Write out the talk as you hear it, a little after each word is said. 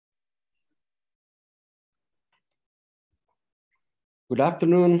Good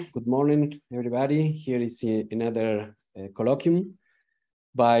afternoon, good morning, everybody. Here is another colloquium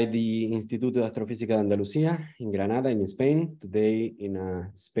by the Instituto de Astrofísica de Andalucía in Granada, in Spain, today in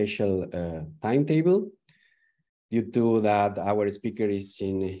a special timetable, due to that our speaker is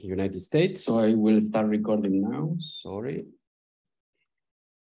in the United States. So I will start recording now, sorry.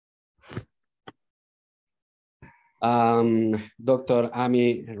 Dr.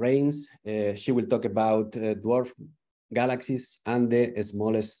 Amy Reines, she will talk about dwarf galaxies and the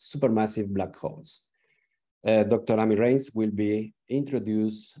smallest supermassive black holes. Dr. Amy Reines will be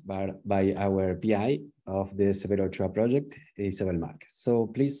introduced by our PI of the Severo Ochoa project, Isabel Marquez. So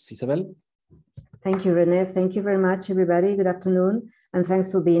please, Isabel. Thank you, René. Thank you very much, everybody. Good afternoon. And thanks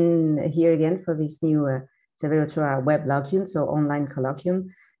for being here again for this new Severo Ochoa web colloquium, so online colloquium.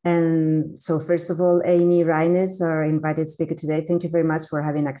 And so first of all, Amy Reines, our invited speaker today, thank you very much for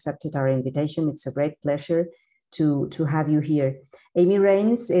having accepted our invitation. It's a great pleasure to have you here. Amy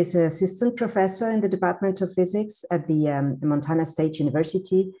Reines is an assistant professor in the Department of Physics at the Montana State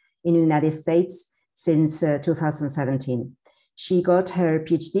University in the United States since 2017. She got her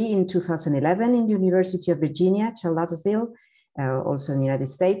PhD in 2011 in the University of Virginia, Charlottesville, also in the United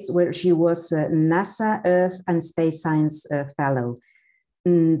States, where she was a NASA Earth and Space Science Fellow.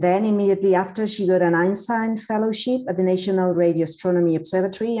 And then immediately after, she got an Einstein Fellowship at the National Radio Astronomy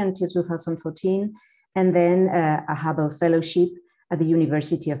Observatory until 2014, and then a Hubble Fellowship at the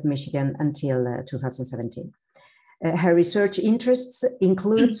University of Michigan until 2017. Her research interests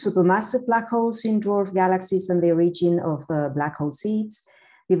include supermassive black holes in dwarf galaxies and the origin of black hole seeds,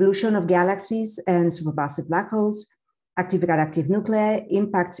 the evolution of galaxies and supermassive black holes, active-reactive nuclei,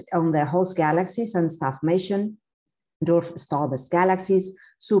 impact on the host galaxies and star formation, dwarf starburst galaxies,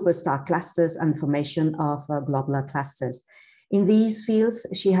 superstar clusters, and formation of globular clusters. In these fields,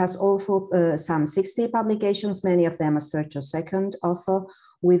 she has authored some 60 publications, many of them as first or second author,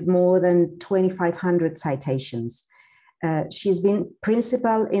 with more than 2,500 citations. She's been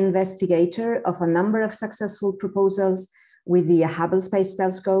principal investigator of a number of successful proposals with the Hubble Space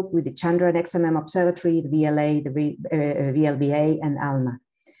Telescope, with the Chandra XMM Observatory, the VLA, the VLBA, and ALMA.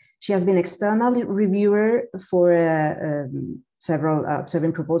 She has been external reviewer for several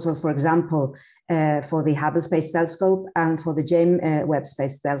observing proposals, for example, for the Hubble Space Telescope and for the James Webb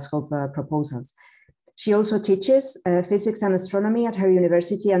Space Telescope proposals. She also teaches physics and astronomy at her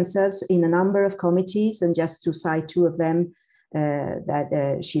university and serves in a number of committees, and just to cite two of them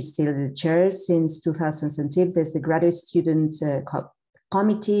that she still chairs since 2017, there's the graduate student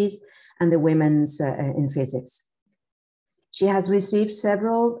committees and the women's in physics. She has received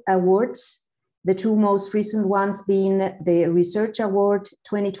several awards, the two most recent ones being the Research Award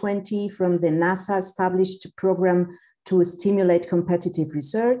 2020 from the NASA established program to stimulate competitive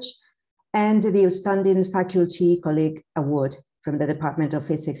research, and the Outstanding Faculty Colleague Award from the Department of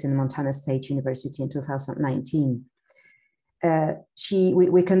Physics in Montana State University in 2019.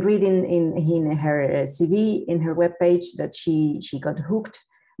 We can read in her CV, in her webpage, that she got hooked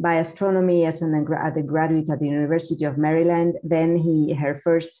by astronomy as a graduate at the University of Maryland. Then her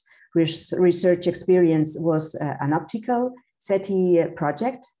first research experience was an optical SETI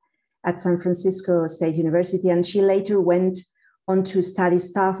project at San Francisco State University, and she later went on to study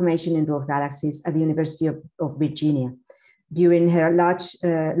star formation in dwarf galaxies at the University of Virginia. During her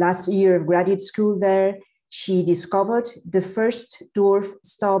last year of graduate school there, she discovered the first dwarf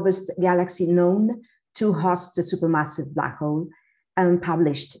starburst galaxy known to host a supermassive black hole, and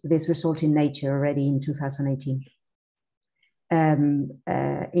published this result in Nature already in 2018.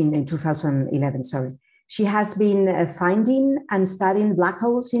 In 2011, sorry. She has been finding and studying black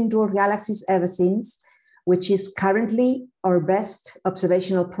holes in dwarf galaxies ever since, which is currently our best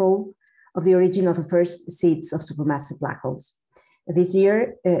observational probe of the origin of the first seeds of supermassive black holes. This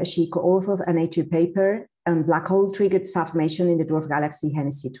year, she co-authored a Nature paper on black hole triggered star formation in the dwarf galaxy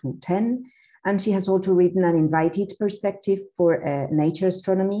Hennessy 210, and she has also written an invited perspective for Nature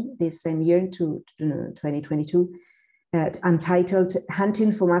Astronomy this same year, to 2022, entitled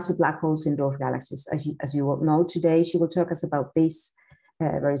Hunting for Massive Black Holes in Dwarf Galaxies. As you all know, today she will talk us about this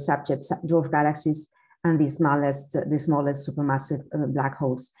very subject, dwarf galaxies and the smallest supermassive black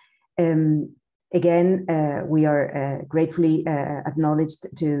holes. Again, we are gratefully acknowledged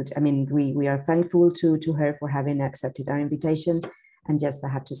we are thankful to her for having accepted our invitation. And just I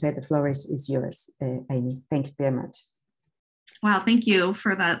have to say, the floor is yours, Amy. Thank you very much. Wow, thank you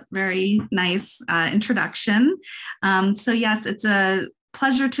for that very nice introduction. So yes, it's a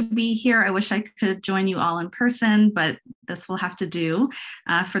pleasure to be here. I wish I could join you all in person, but this will have to do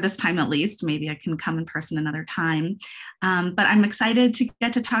for this time at least. Maybe I can come in person another time. But I'm excited to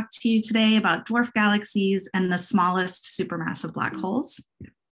get to talk to you today about dwarf galaxies and the smallest supermassive black holes.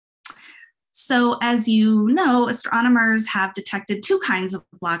 So as you know, astronomers have detected two kinds of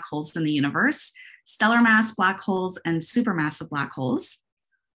black holes in the universe: stellar mass black holes and supermassive black holes.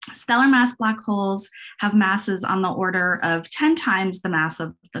 Stellar mass black holes have masses on the order of 10 times the mass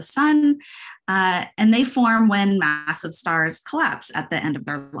of the sun, and they form when massive stars collapse at the end of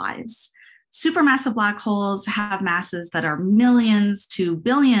their lives. Supermassive black holes have masses that are millions to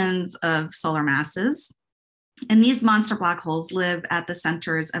billions of solar masses, and these monster black holes live at the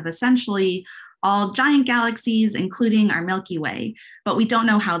centers of essentially all giant galaxies, including our Milky Way, but we don't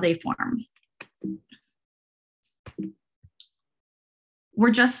know how they form.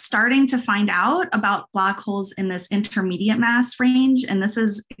 We're just starting to find out about black holes in this intermediate mass range, and this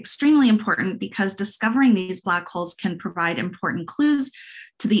is extremely important because discovering these black holes can provide important clues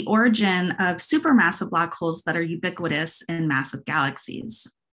to the origin of supermassive black holes that are ubiquitous in massive galaxies.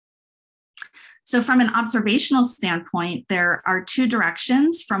 So from an observational standpoint, there are two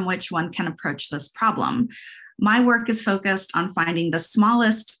directions from which one can approach this problem. My work is focused on finding the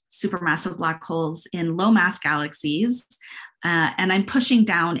smallest supermassive black holes in low mass galaxies, and I'm pushing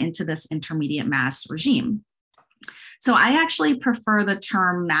down into this intermediate mass regime. So I actually prefer the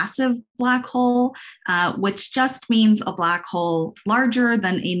term massive black hole, which just means a black hole larger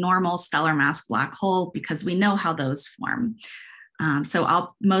than a normal stellar mass black hole, because we know how those form. So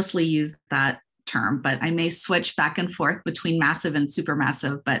I'll mostly use that term, but I may switch back and forth between massive and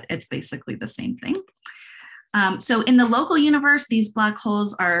supermassive, but it's basically the same thing. So in the local universe, these black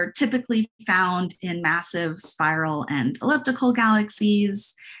holes are typically found in massive spiral and elliptical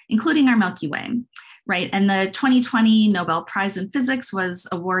galaxies, including our Milky Way, right? And the 2020 Nobel Prize in Physics was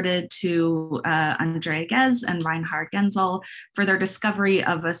awarded to Andrea Ghez and Reinhard Genzel for their discovery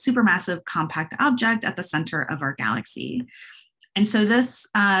of a supermassive compact object at the center of our galaxy. And so this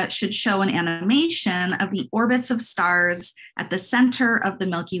should show an animation of the orbits of stars at the center of the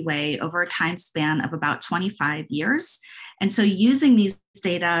Milky Way over a time span of about 25 years. And so using these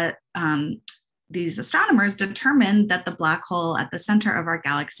data, these astronomers determined that the black hole at the center of our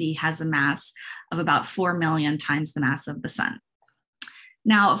galaxy has a mass of about 4 million times the mass of the sun.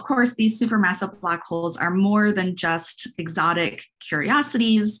 Now, of course, these supermassive black holes are more than just exotic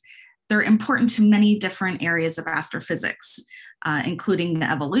curiosities. They're important to many different areas of astrophysics, including the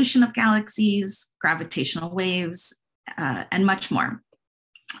evolution of galaxies, gravitational waves, and much more.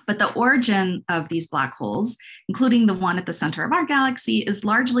 But the origin of these black holes, including the one at the center of our galaxy, is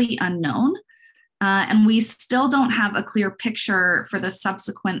largely unknown. And we still don't have a clear picture for the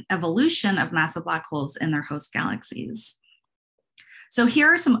subsequent evolution of massive black holes in their host galaxies. So here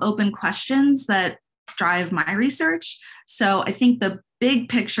are some open questions that drive my research. So I think the big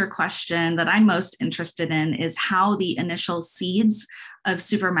picture question that I'm most interested in is how the initial seeds of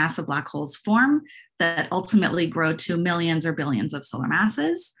supermassive black holes form that ultimately grow to millions or billions of solar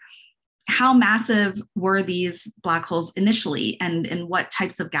masses. How massive were these black holes initially, and in what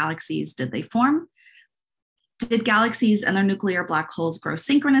types of galaxies did they form? Did galaxies and their nuclear black holes grow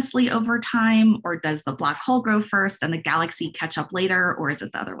synchronously over time, or does the black hole grow first and the galaxy catch up later, or is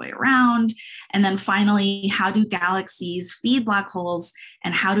it the other way around? And then finally, how do galaxies feed black holes,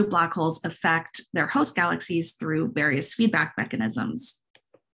 and how do black holes affect their host galaxies through various feedback mechanisms?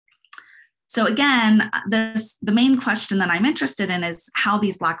 So again, the main question that I'm interested in is how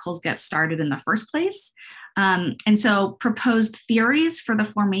these black holes get started in the first place. And so proposed theories for the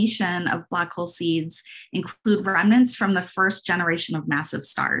formation of black hole seeds include remnants from the first generation of massive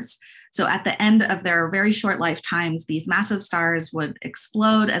stars. So at the end of their very short lifetimes, these massive stars would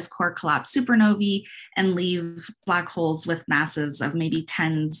explode as core collapse supernovae and leave black holes with masses of maybe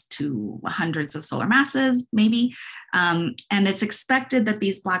tens to hundreds of solar masses, maybe. And it's expected that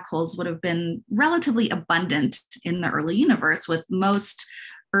these black holes would have been relatively abundant in the early universe, with most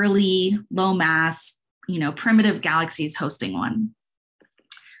early low mass, primitive galaxies hosting one.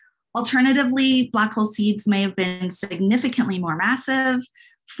 Alternatively, black hole seeds may have been significantly more massive,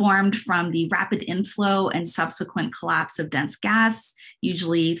 formed from the rapid inflow and subsequent collapse of dense gas,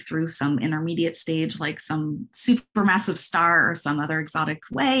 usually through some intermediate stage like some supermassive star or some other exotic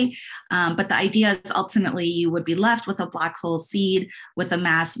way. But the idea is ultimately you would be left with a black hole seed with a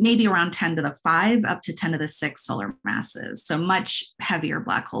mass maybe around 10 to the 5 up to 10 to the 6 solar masses, so much heavier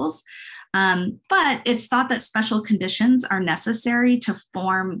black holes. But it's thought that special conditions are necessary to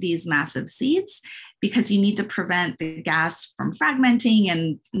form these massive seeds. because you need to prevent the gas from fragmenting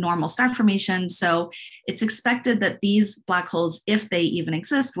and normal star formation. So it's expected that these black holes, if they even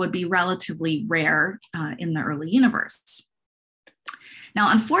exist, would be relatively rare in the early universe.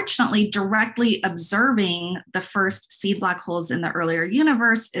 Now, unfortunately, directly observing the first seed black holes in the earlier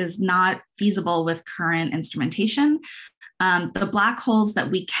universe is not feasible with current instrumentation. The black holes that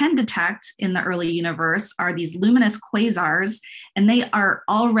we can detect in the early universe are these luminous quasars, and they are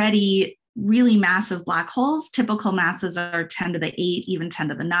already really massive black holes. Typical masses are 10 to the 8, even 10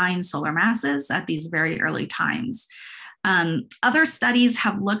 to the 9 solar masses at these very early times. Other studies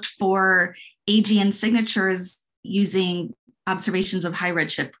have looked for AGN signatures using observations of high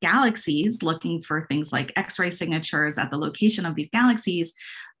redshift galaxies, looking for things like X-ray signatures at the location of these galaxies,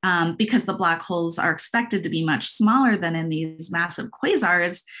 because the black holes are expected to be much smaller than in these massive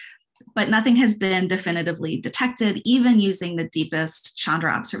quasars, but nothing has been definitively detected, even using the deepest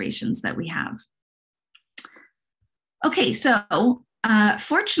Chandra observations that we have. Okay, so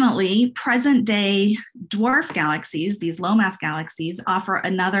fortunately, present day dwarf galaxies, these low mass galaxies, offer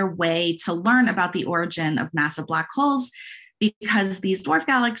another way to learn about the origin of massive black holes, because these dwarf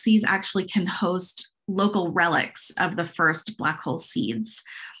galaxies actually can host local relics of the first black hole seeds.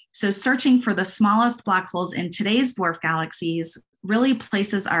 So searching for the smallest black holes in today's dwarf galaxies really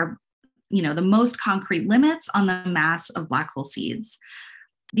places our, the most concrete limits on the mass of black hole seeds.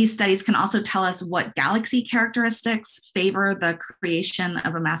 These studies can also tell us what galaxy characteristics favor the creation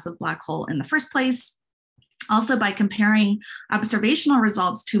of a massive black hole in the first place. Also, by comparing observational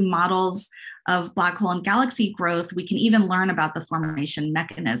results to models of black hole and galaxy growth, we can even learn about the formation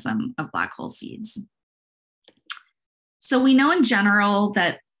mechanism of black hole seeds. So we know in general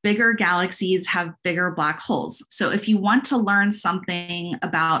that bigger galaxies have bigger black holes. So if you want to learn something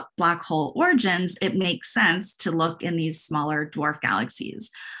about black hole origins, it makes sense to look in these smaller dwarf galaxies.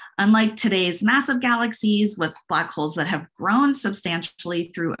 Unlike today's massive galaxies with black holes that have grown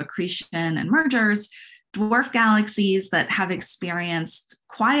substantially through accretion and mergers, dwarf galaxies that have experienced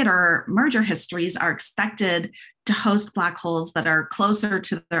quieter merger histories are expected to host black holes that are closer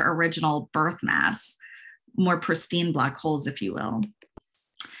to their original birth mass, more pristine black holes, if you will.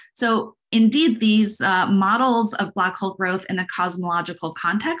 So indeed, these models of black hole growth in a cosmological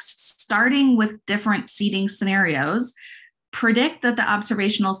context, starting with different seeding scenarios, predict that the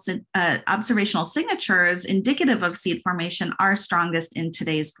observational signatures indicative of seed formation are strongest in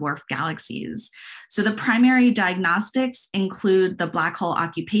today's dwarf galaxies. So the primary diagnostics include the black hole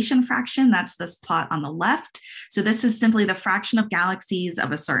occupation fraction. That's this plot on the left. So this is simply the fraction of galaxies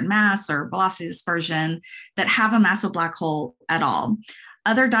of a certain mass or velocity dispersion that have a massive black hole at all.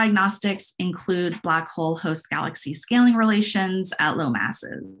 Other diagnostics include black hole host galaxy scaling relations at low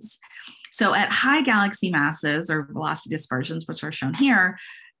masses. So at high galaxy masses or velocity dispersions, which are shown here,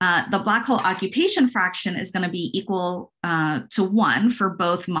 the black hole occupation fraction is going to be equal to 1 for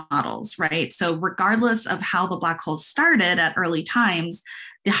both models, right? So regardless of how the black holes started at early times,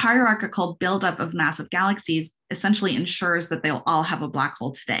 the hierarchical buildup of massive galaxies essentially ensures that they'll all have a black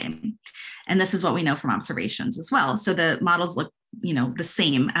hole today. And this is what we know from observations as well. So the models look, the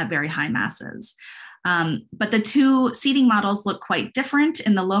same at very high masses. But the two seeding models look quite different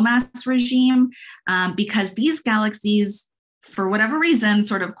in the low mass regime because these galaxies, for whatever reason,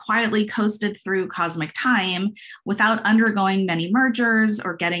 sort of quietly coasted through cosmic time without undergoing many mergers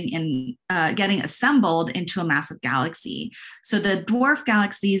or getting assembled into a massive galaxy. So the dwarf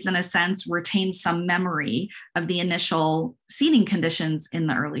galaxies, in a sense, retain some memory of the initial seeding conditions in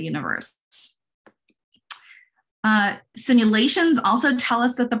the early universe. Simulations also tell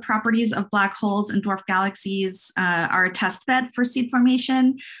us that the properties of black holes and dwarf galaxies are a test bed for seed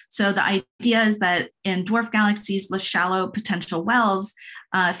formation. So the idea is that in dwarf galaxies with shallow potential wells,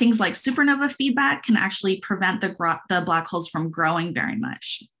 things like supernova feedback can actually prevent the black holes from growing very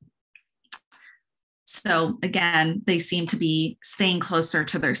much. So again, they seem to be staying closer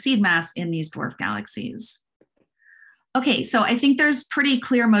to their seed mass in these dwarf galaxies. Okay, so I think there's pretty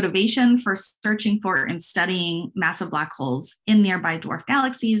clear motivation for searching for and studying massive black holes in nearby dwarf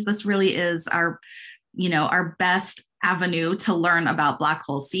galaxies. This really is our best avenue to learn about black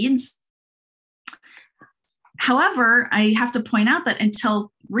hole seeds. However, I have to point out that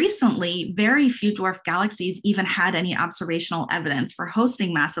until recently, very few dwarf galaxies even had any observational evidence for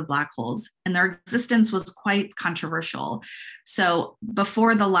hosting massive black holes, and their existence was quite controversial. So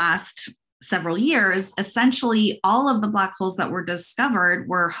before the last several years, essentially all of the black holes that were discovered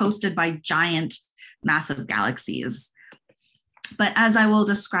were hosted by giant massive galaxies. But as I will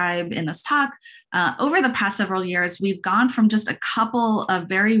describe in this talk, over the past several years, we've gone from just a couple of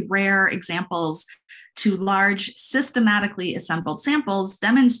very rare examples to large systematically assembled samples,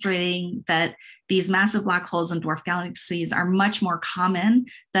 demonstrating that these massive black holes and dwarf galaxies are much more common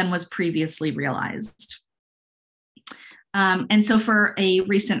than was previously realized. And so for a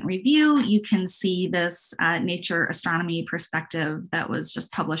recent review, you can see this Nature Astronomy perspective that was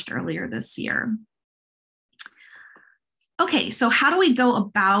just published earlier this year. Okay, so how do we go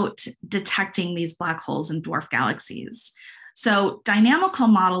about detecting these black holes and dwarf galaxies? So dynamical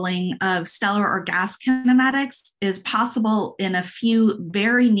modeling of stellar or gas kinematics is possible in a few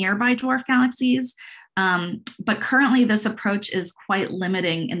very nearby dwarf galaxies, but currently this approach is quite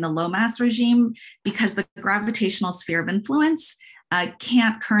limiting in the low mass regime because the gravitational sphere of influence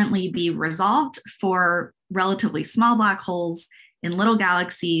can't currently be resolved for relatively small black holes in little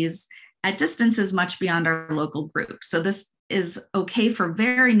galaxies at distances much beyond our local group. So this is okay for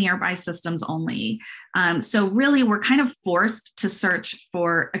very nearby systems only. So really we're kind of forced to search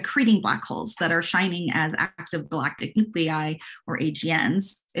for accreting black holes that are shining as active galactic nuclei, or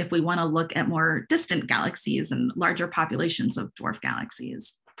AGNs, if we want to look at more distant galaxies and larger populations of dwarf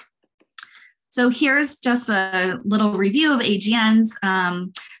galaxies. So here's just a little review of AGNs.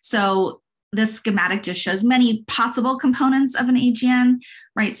 So this schematic just shows many possible components of an AGN,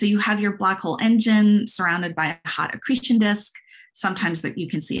 right? So you have your black hole engine surrounded by a hot accretion disk. Sometimes that you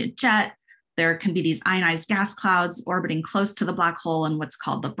can see a jet. There can be these ionized gas clouds orbiting close to the black hole in what's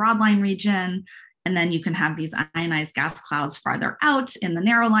called the broadline region. And then you can have these ionized gas clouds farther out in the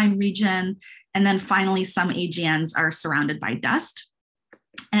narrowline region. And then finally, some AGNs are surrounded by dust.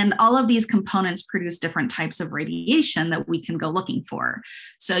 And all of these components produce different types of radiation that we can go looking for.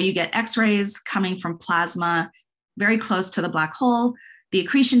 So you get X-rays coming from plasma very close to the black hole. The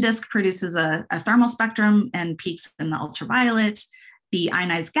accretion disk produces a thermal spectrum and peaks in the ultraviolet. The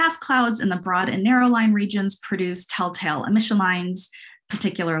ionized gas clouds in the broad and narrow line regions produce telltale emission lines,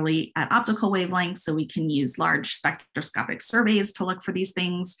 particularly at optical wavelengths. So we can use large spectroscopic surveys to look for these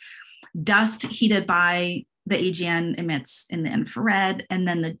things. Dust heated by the AGN emits in the infrared, and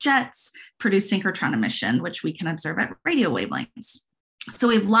then the jets produce synchrotron emission, which we can observe at radio wavelengths. So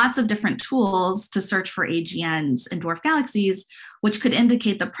we have lots of different tools to search for AGNs in dwarf galaxies, which could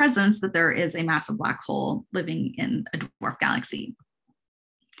indicate the presence that there is a massive black hole living in a dwarf galaxy.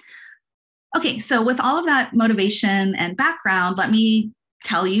 Okay, so with all of that motivation and background, let me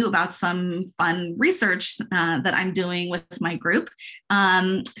tell you about some fun research that I'm doing with my group.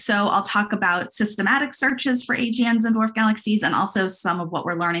 So I'll talk about systematic searches for AGNs and dwarf galaxies, and also some of what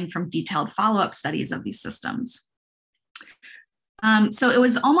we're learning from detailed follow-up studies of these systems. So it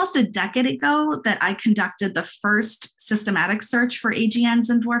was almost a decade ago that I conducted the first systematic search for AGNs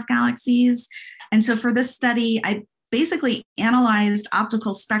and dwarf galaxies. And so for this study, I basically analyzed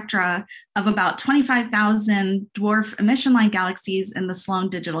optical spectra of about 25,000 dwarf emission line galaxies in the Sloan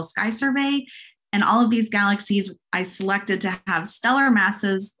Digital Sky Survey. And all of these galaxies I selected to have stellar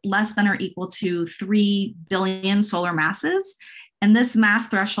masses less than or equal to 3 billion solar masses. And this mass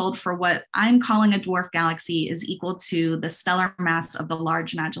threshold for what I'm calling a dwarf galaxy is equal to the stellar mass of the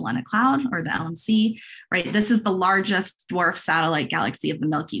Large Magellanic Cloud, or the LMC, right? This is the largest dwarf satellite galaxy of the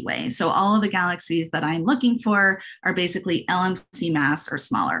Milky Way. So all of the galaxies that I'm looking for are basically LMC mass or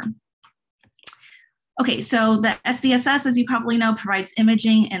smaller. Okay, so the SDSS, as you probably know, provides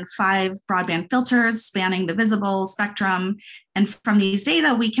imaging in 5 broadband filters spanning the visible spectrum. And from these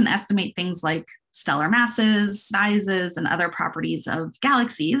data, we can estimate things like stellar masses, sizes, and other properties of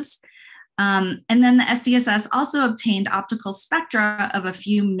galaxies. And then the SDSS also obtained optical spectra of a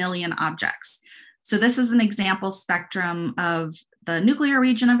few million objects. So this is an example spectrum of the nuclear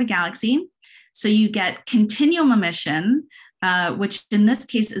region of a galaxy. So you get continuum emission, which in this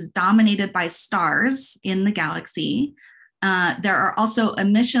case is dominated by stars in the galaxy. There are also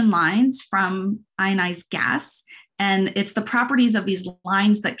emission lines from ionized gas, and it's the properties of these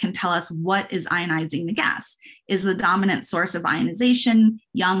lines that can tell us what is ionizing the gas. Is the dominant source of ionization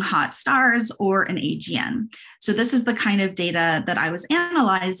young hot stars or an AGN? So this is the kind of data that I was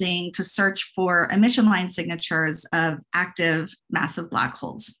analyzing to search for emission line signatures of active massive black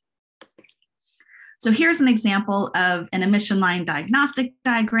holes. So here's an example of an emission line diagnostic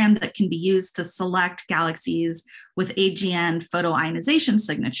diagram that can be used to select galaxies with AGN photoionization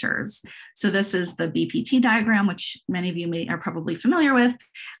signatures. So this is the BPT diagram, which many of you are probably familiar with.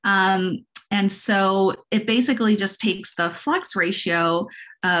 And so it basically just takes the flux ratio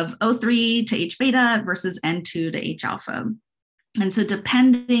of O3 to H beta versus N2 to H alpha. And so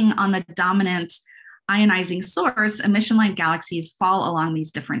depending on the dominant ionizing source, emission line galaxies fall along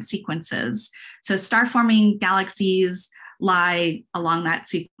these different sequences. So star-forming galaxies lie along that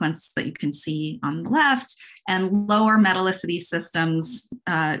sequence that you can see on the left, and lower metallicity systems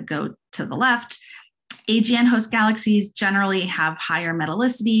go to the left. AGN host galaxies generally have higher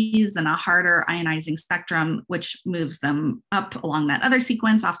metallicities and a harder ionizing spectrum, which moves them up along that other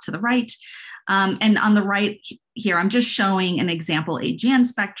sequence off to the right. And on the right here, I'm just showing an example AGN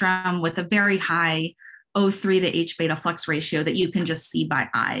spectrum with a very high O3 to H beta flux ratio that you can just see by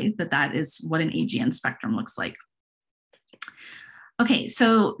eye, that is what an AGN spectrum looks like. Okay,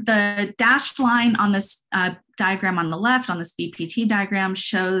 so the dashed line on this diagram on the left, on this BPT diagram,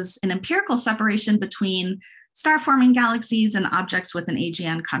 shows an empirical separation between star-forming galaxies and objects with an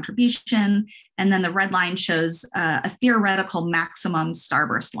AGN contribution. And then the red line shows a theoretical maximum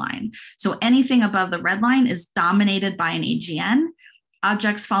starburst line. So anything above the red line is dominated by an AGN.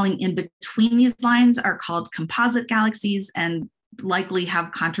 Objects falling in between these lines are called composite galaxies and likely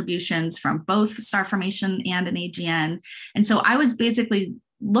have contributions from both star formation and an AGN. And so I was basically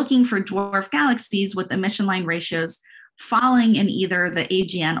looking for dwarf galaxies with emission line ratios falling in either the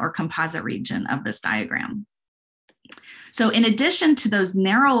AGN or composite region of this diagram. So in addition to those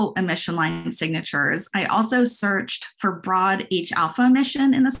narrow emission line signatures, I also searched for broad H alpha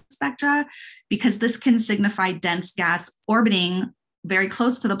emission in the spectra, because this can signify dense gas orbiting very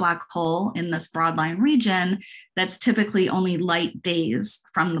close to the black hole in this broadline region that's typically only light days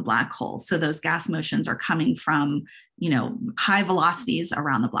from the black hole. So those gas motions are coming from, high velocities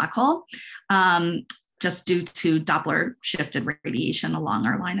around the black hole, just due to Doppler shifted radiation along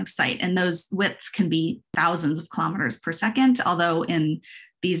our line of sight. And those widths can be thousands of kilometers per second, although in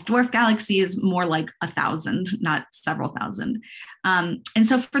these dwarf galaxies, more like 1,000, not several thousand. And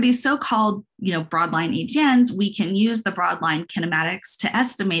so for these so-called, broadline AGNs, we can use the broadline kinematics to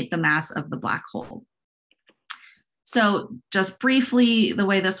estimate the mass of the black hole. So just briefly, the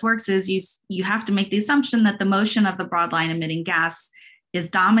way this works is you have to make the assumption that the motion of the broadline emitting gas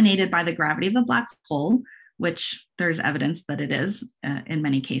is dominated by the gravity of the black hole, which there's evidence that it is in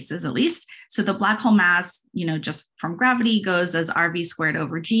many cases, at least. So the black hole mass, just from gravity goes as RV squared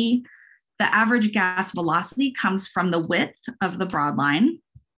over G. The average gas velocity comes from the width of the broad line.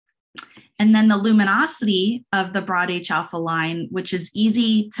 And then the luminosity of the broad H alpha line, which is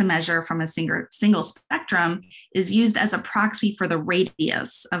easy to measure from a single spectrum, is used as a proxy for the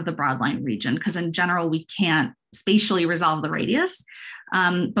radius of the broadline region, because in general, we can't spatially resolve the radius.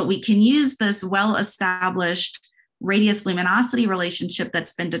 But we can use this well-established radius luminosity relationship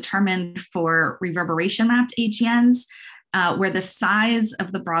that's been determined for reverberation mapped AGNs, where the size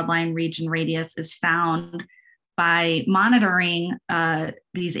of the broadline region radius is found by monitoring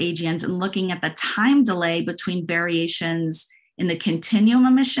these AGNs and looking at the time delay between variations in the continuum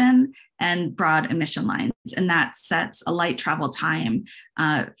emission and broad emission lines. And that sets a light travel time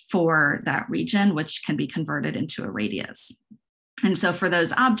for that region, which can be converted into a radius. And so for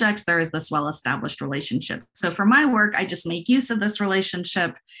those objects, there is this well-established relationship. So for my work, I just make use of this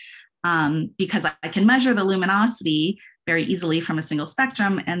relationship because I can measure the luminosity very easily from a single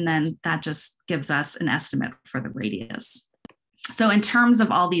spectrum, and then that just gives us an estimate for the radius. So in terms of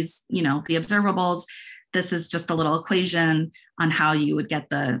all these, the observables, this is just a little equation on how you would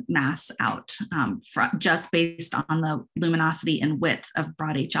get the mass out just based on the luminosity and width of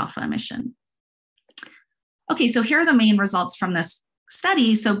broad H alpha emission. Okay, so here are the main results from this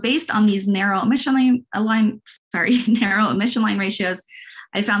study. So based on these narrow emission line ratios,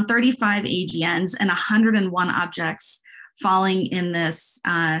 I found 35 AGNs and 101 objects falling in this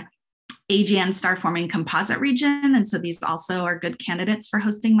AGN star-forming composite region. And so these also are good candidates for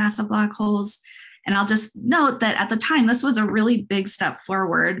hosting massive black holes. And I'll just note that at the time, this was a really big step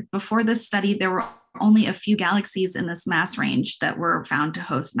forward. Before this study, there were only a few galaxies in this mass range that were found to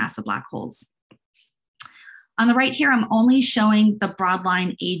host massive black holes. On the right here, I'm only showing the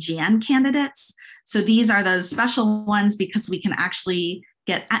broadline AGN candidates. So these are those special ones because we can actually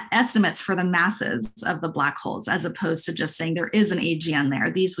get estimates for the masses of the black holes, as opposed to just saying there is an AGN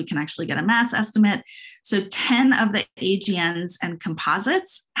there. These we can actually get a mass estimate. So 10 of the AGNs and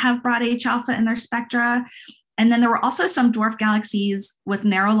composites have broad H alpha in their spectra. And then there were also some dwarf galaxies with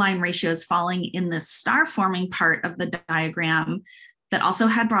narrow line ratios falling in the star forming part of the diagram that also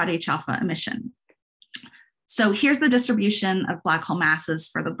had broad H alpha emission. So here's the distribution of black hole masses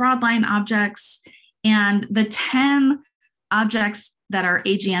for the broadline objects, and the 10 objects that are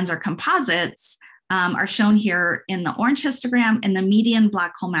AGNs or composites are shown here in the orange histogram, and the median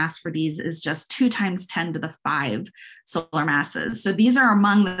black hole mass for these is just 2 × 10⁵ solar masses. So these are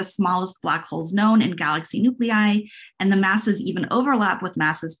among the smallest black holes known in galaxy nuclei, and the masses even overlap with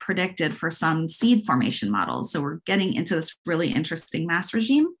masses predicted for some seed formation models. So we're getting into this really interesting mass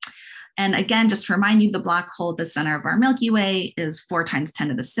regime. And again, just to remind you, the black hole at the center of our Milky Way is 4 ×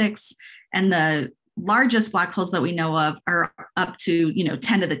 10⁶, and the largest black holes that we know of are up to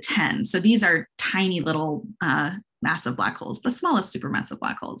 10 to the 10. So these are tiny little massive black holes, the smallest supermassive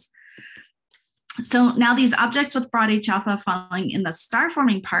black holes. So now these objects with broad H alpha falling in the star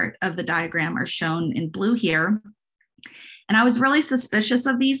forming part of the diagram are shown in blue here. And I was really suspicious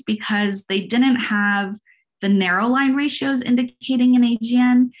of these because they didn't have the narrow line ratios indicating an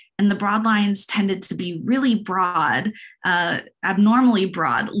AGN, and the broad lines tended to be really broad, abnormally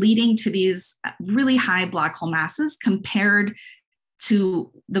broad, leading to these really high black hole masses compared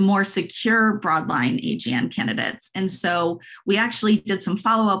to the more secure broadline AGN candidates. And so we actually did some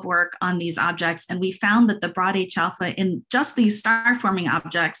follow-up work on these objects, and we found that the broad H alpha in just these star-forming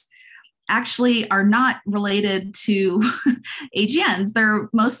objects actually are not related to AGNs. They're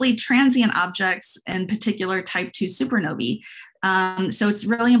mostly transient objects, in particular type 2 supernovae. So it's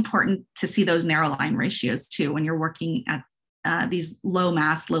really important to see those narrow line ratios too when you're working at these low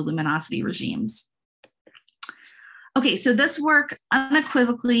mass, low luminosity regimes. Okay, so this work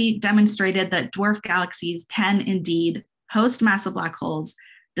unequivocally demonstrated that dwarf galaxies can indeed host massive black holes,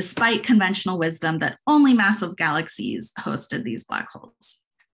 despite conventional wisdom that only massive galaxies hosted these black holes.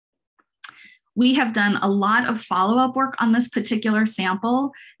 We have done a lot of follow-up work on this particular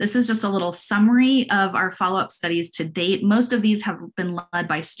sample. This is just a little summary of our follow-up studies to date. Most of these have been led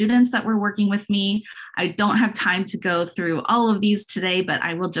by students that were working with me. I don't have time to go through all of these today, but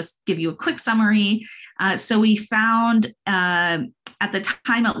I will just give you a quick summary. So we found, at the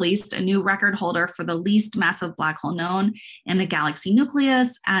time at least, a new record holder for the least massive black hole known in a galaxy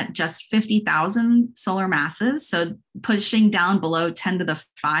nucleus at just 50,000 solar masses. So pushing down below 10 to the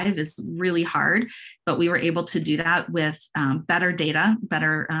 5 is really hard, but we were able to do that with better data,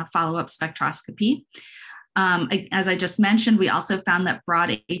 better follow-up spectroscopy. As I just mentioned, we also found that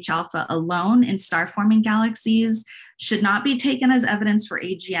broad H alpha alone in star-forming galaxies should not be taken as evidence for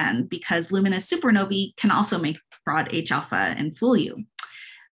AGN because luminous supernovae can also make broad H alpha and fool you.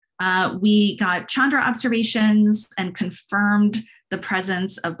 We got Chandra observations and confirmed the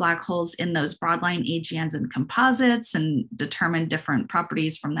presence of black holes in those broadline AGNs and composites and determined different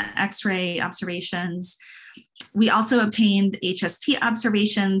properties from the X-ray observations. We also obtained HST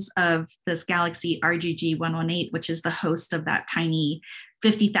observations of this galaxy RGG 118, which is the host of that tiny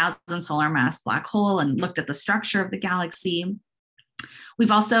 50,000 solar mass black hole, and looked at the structure of the galaxy.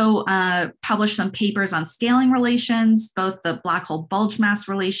 We've also published some papers on scaling relations, both the black hole bulge mass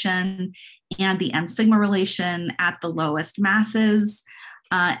relation and the M sigma relation at the lowest masses.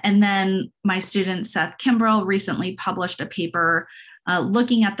 And then my student Seth Kimbrell recently published a paper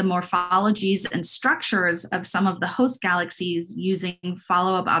looking at the morphologies and structures of some of the host galaxies using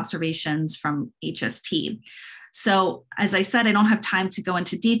follow-up observations from HST. So as I said, I don't have time to go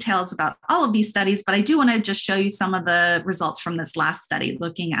into details about all of these studies, but I do want to just show you some of the results from this last study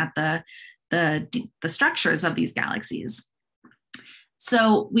looking at the structures of these galaxies.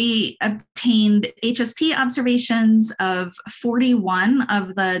 So we obtained HST observations of 41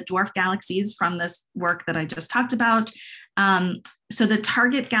 of the dwarf galaxies from this work that I just talked about. So the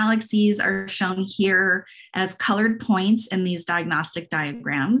target galaxies are shown here as colored points in these diagnostic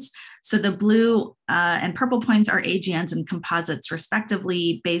diagrams. So the blue and purple points are AGNs and composites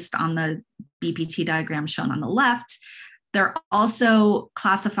respectively based on the BPT diagram shown on the left. They're also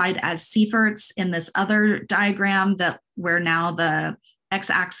classified as Sieverts in this other diagram where now the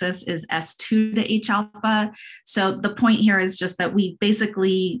x-axis is S2 to H alpha. So the point here is just that we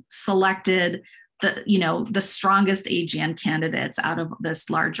basically selected the strongest AGN candidates out of this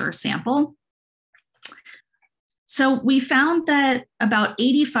larger sample. So we found that about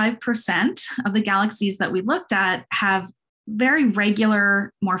 85% of the galaxies that we looked at have very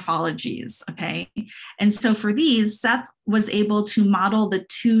regular morphologies, okay? And so for these, Seth was able to model the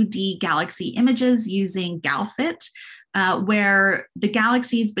 2D galaxy images using GalFit, where the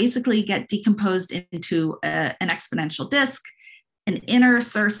galaxies basically get decomposed into an exponential disk, an inner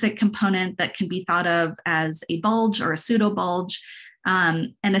Circic component that can be thought of as a bulge or a pseudobulge,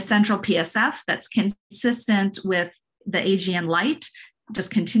 and a central PSF that's consistent with the AGN light,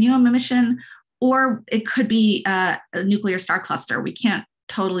 just continuum emission, or it could be a nuclear star cluster. We can't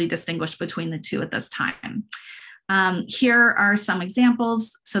totally distinguish between the two at this time. Here are some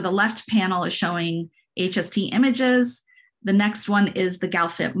examples. So the left panel is showing HST images. The next one is the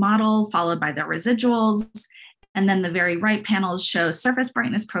GalFit model, followed by the residuals. And then the very right panels show surface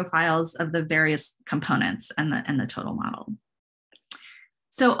brightness profiles of the various components and the total model.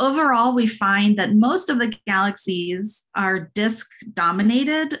 So overall, we find that most of the galaxies are disk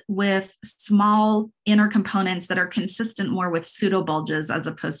dominated with small inner components that are consistent more with pseudobulges as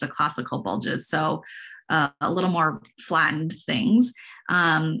opposed to classical bulges. So a little more flattened things.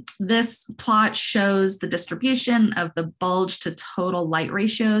 This plot shows the distribution of the bulge to total light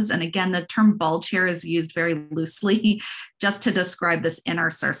ratios. And again, the term bulge here is used very loosely just to describe this inner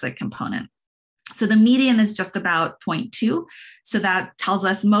Circic component. So the median is just about 0.2. So that tells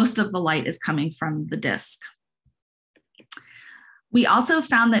us most of the light is coming from the disk. We also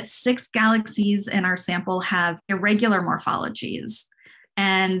found that 6 galaxies in our sample have irregular morphologies,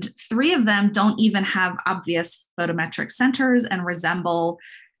 and 3 of them don't even have obvious photometric centers and resemble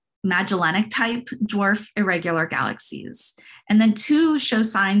Magellanic type dwarf irregular galaxies. And then 2 show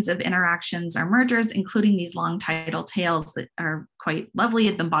signs of interactions or mergers, including these long tidal tails that are quite lovely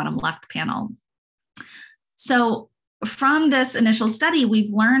at the bottom left panel. So from this initial study,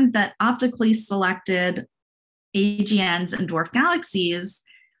 we've learned that optically selected AGNs and dwarf galaxies,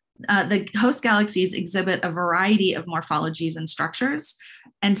 the host galaxies exhibit a variety of morphologies and structures.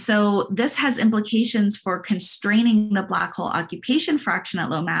 And so this has implications for constraining the black hole occupation fraction at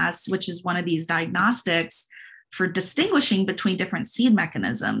low mass, which is one of these diagnostics for distinguishing between different seed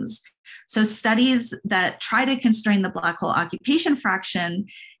mechanisms. So studies that try to constrain the black hole occupation fraction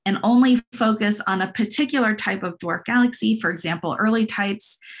and only focus on a particular type of dwarf galaxy, for example, early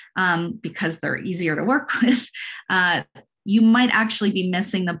types, because they're easier to work with, you might actually be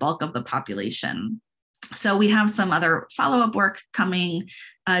missing the bulk of the population. So we have some other follow-up work coming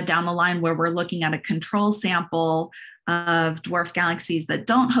down the line where we're looking at a control sample of dwarf galaxies that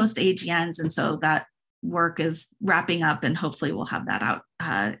don't host AGNs. And so that work is wrapping up, and hopefully we'll have that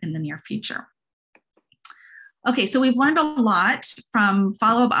out in the near future. Okay, so we've learned a lot from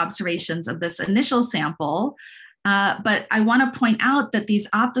follow-up observations of this initial sample, but I want to point out that these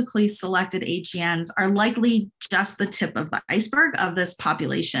optically selected AGNs are likely just the tip of the iceberg of this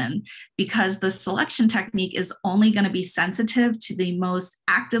population, because the selection technique is only going to be sensitive to the most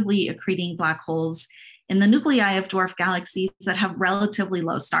actively accreting black holes in the nuclei of dwarf galaxies that have relatively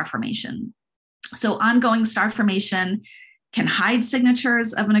low star formation. So ongoing star formation can hide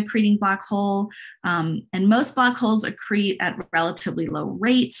signatures of an accreting black hole, and most black holes accrete at relatively low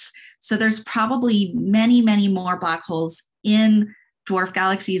rates. So there's probably many, many more black holes in dwarf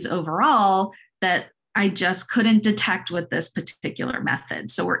galaxies overall that I just couldn't detect with this particular method.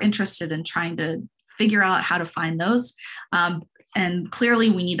 So we're interested in trying to figure out how to find those. And clearly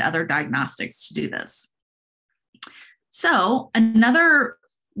we need other diagnostics to do this. So another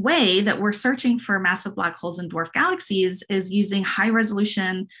way that we're searching for massive black holes in dwarf galaxies is using high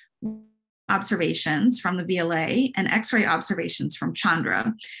resolution observations from the VLA and X-ray observations from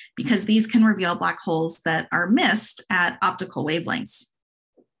Chandra, because these can reveal black holes that are missed at optical wavelengths.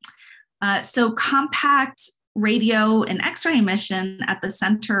 So compact radio and X-ray emission at the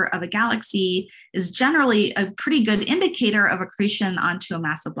center of a galaxy is generally a pretty good indicator of accretion onto a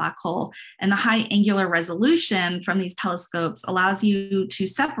massive black hole. And the high angular resolution from these telescopes allows you to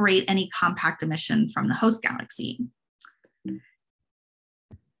separate any compact emission from the host galaxy.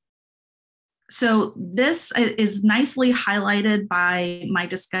 So this is nicely highlighted by my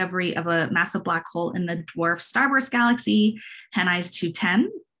discovery of a massive black hole in the dwarf starburst galaxy, Reines 210.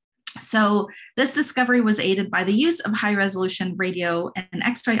 So this discovery was aided by the use of high resolution radio and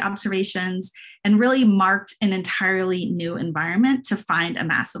X-ray observations, and really marked an entirely new environment to find a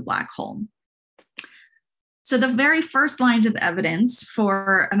massive black hole. So the very first lines of evidence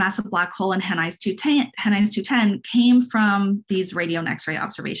for a massive black hole in Reines 210 came from these radio and X-ray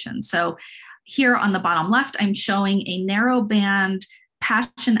observations. So here on the bottom left, I'm showing a narrow band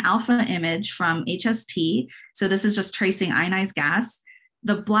Passion alpha image from HST. So this is just tracing ionized gas.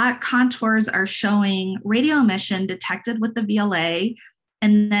 The black contours are showing radio emission detected with the VLA.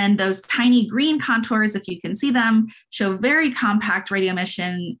 And then those tiny green contours, if you can see them, show very compact radio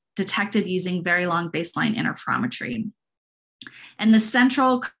emission detected using very long baseline interferometry. And the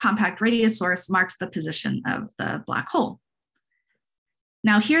central compact radio source marks the position of the black hole.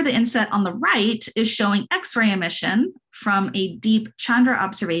 Now here, the inset on the right is showing X-ray emission from a deep Chandra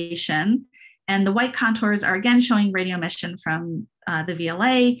observation. And the white contours are again showing radio emission from the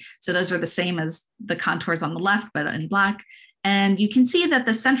VLA. So those are the same as the contours on the left, but in black. And you can see that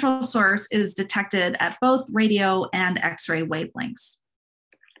the central source is detected at both radio and X-ray wavelengths.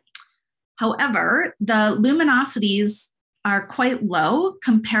 However, the luminosities are quite low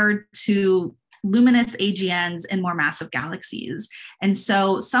compared to luminous AGNs in more massive galaxies. And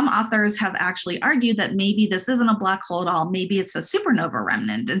so some authors have actually argued that maybe this isn't a black hole at all, maybe it's a supernova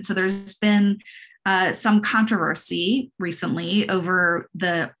remnant. And so there's been some controversy recently over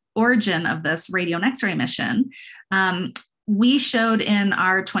the origin of this radio and X-ray emission. We showed in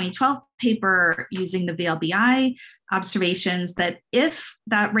our 2012 paper using the VLBI observations that if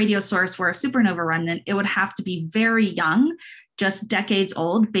that radio source were a supernova remnant, it would have to be very young, just decades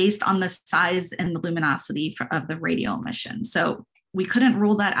old, based on the size and the luminosity of the radio emission. So we couldn't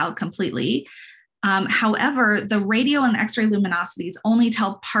rule that out completely. However, the radio and X-ray luminosities only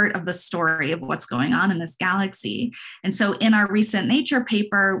tell part of the story of what's going on in this galaxy. And so in our recent Nature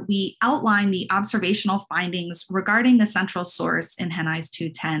paper, we outline the observational findings regarding the central source in Reines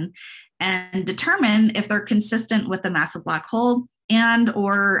 210 and determine if they're consistent with a massive black hole and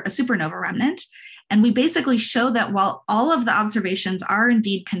or a supernova remnant. And we basically show that while all of the observations are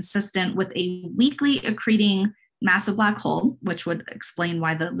indeed consistent with a weakly accreting massive black hole, which would explain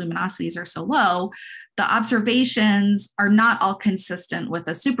why the luminosities are so low, the observations are not all consistent with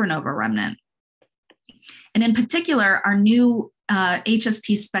a supernova remnant. And in particular, our new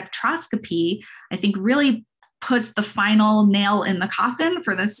HST spectroscopy, I think, really puts the final nail in the coffin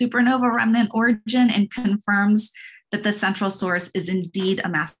for the supernova remnant origin and confirms that the central source is indeed a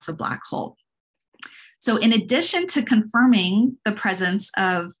massive black hole. So in addition to confirming the presence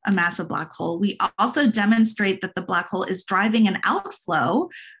of a massive black hole, we also demonstrate that the black hole is driving an outflow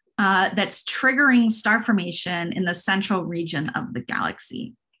that's triggering star formation in the central region of the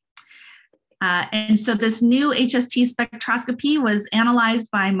galaxy. And so this new HST spectroscopy was analyzed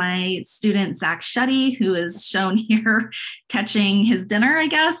by my student, Zach Shuddy, who is shown here catching his dinner, I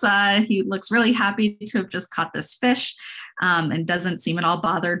guess. He looks really happy to have just caught this fish and doesn't seem at all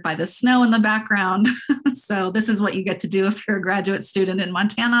bothered by the snow in the background. So this is what you get to do if you're a graduate student in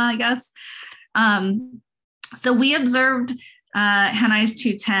Montana, I guess. So we observed Reines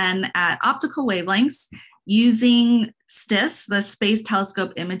 210 at optical wavelengths using STIS, the Space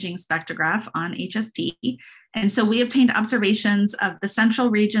Telescope Imaging Spectrograph on HST. And so we obtained observations of the central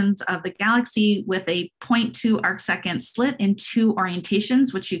regions of the galaxy with a 0.2 arcsecond slit in two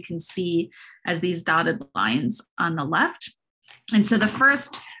orientations, which you can see as these dotted lines on the left. And so the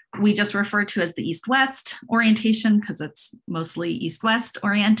first we just refer to as the east-west orientation because it's mostly east-west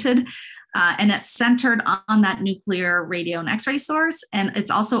oriented. And it's centered on that nuclear radio and X-ray source. And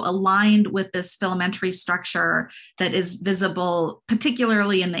it's also aligned with this filamentary structure that is visible,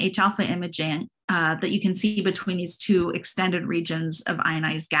 particularly in the H-alpha imaging that you can see between these two extended regions of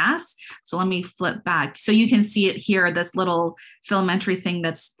ionized gas. So let me flip back. So you can see it here, this little filamentary thing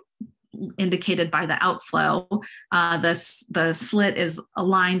that's indicated by the outflow. The slit is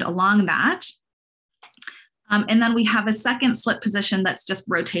aligned along that. And then we have a second slit position that's just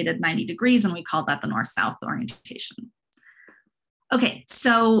rotated 90 degrees, and we call that the north-south orientation. Okay,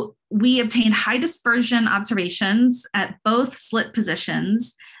 so we obtained high dispersion observations at both slit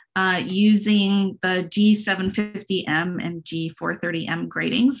positions using the G750M and G430M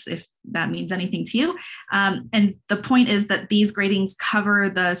gratings, if that means anything to you. And the point is that these gratings cover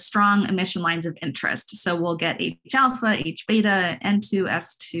the strong emission lines of interest. So we'll get H-alpha, H-beta, N2,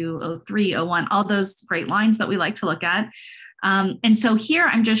 S2, O3, O1, all those great lines that we like to look at. And so here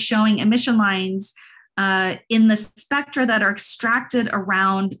I'm just showing emission lines in the spectra that are extracted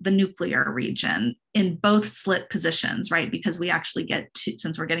around the nuclear region in both slit positions, right? Because we actually get two,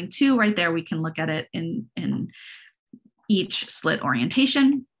 since we're getting two right there, we can look at it in each slit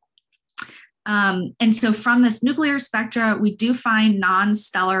orientation. And so from this nuclear spectra, we do find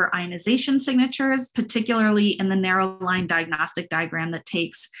non-stellar ionization signatures, particularly in the narrow line diagnostic diagram that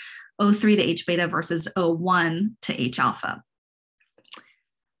takes O3 to H-beta versus O1 to H-alpha.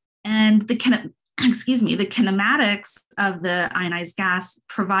 And the kinematics of the ionized gas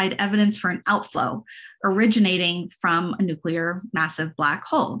provide evidence for an outflow originating from a nuclear massive black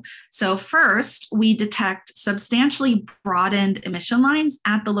hole. So first, we detect substantially broadened emission lines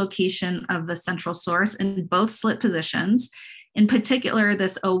at the location of the central source in both slit positions. In particular,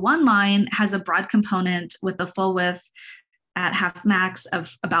 this O1 line has a broad component with a full width at half max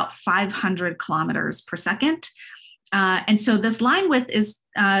of about 500 kilometers per second. And so this line width is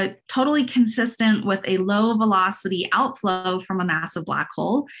totally consistent with a low velocity outflow from a massive black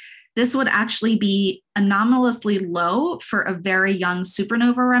hole. This would actually be anomalously low for a very young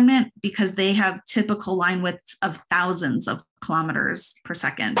supernova remnant because they have typical line widths of thousands of kilometers per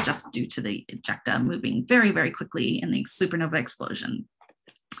second just due to the ejecta moving very, very quickly in the supernova explosion.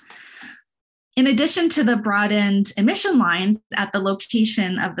 In addition to the broadened emission lines at the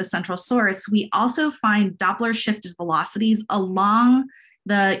location of the central source, we also find Doppler shifted velocities along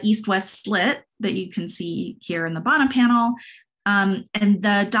the east-west slit that you can see here in the bottom panel. And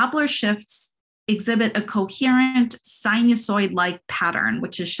the Doppler shifts exhibit a coherent sinusoid-like pattern,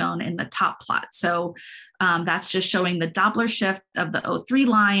 which is shown in the top plot. So that's just showing the Doppler shift of the O3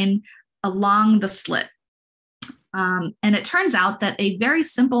 line along the slit. And it turns out that a very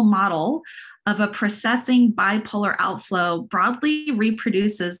simple model of a precessing bipolar outflow broadly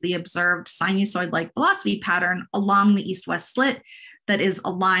reproduces the observed sinusoid-like velocity pattern along the east-west slit that is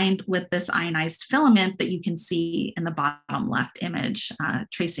aligned with this ionized filament that you can see in the bottom left image,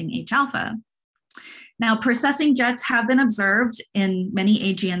 tracing H alpha. Now, precessing jets have been observed in many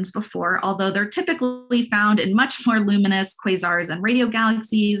AGNs before, although they're typically found in much more luminous quasars and radio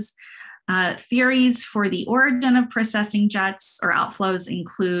galaxies. Theories for the origin of precessing jets or outflows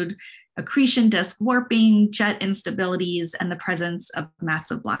include accretion disk warping, jet instabilities, and the presence of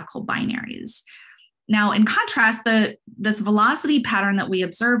massive black hole binaries. Now, in contrast, this velocity pattern that we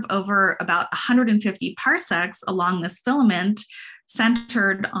observe over about 150 parsecs along this filament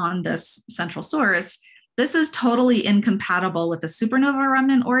centered on this central source, this is totally incompatible with the supernova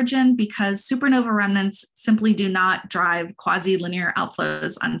remnant origin because supernova remnants simply do not drive quasi-linear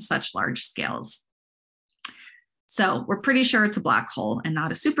outflows on such large scales. So we're pretty sure it's a black hole and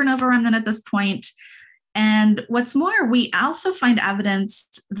not a supernova remnant at this point. And what's more, we also find evidence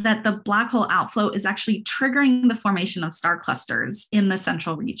that the black hole outflow is actually triggering the formation of star clusters in the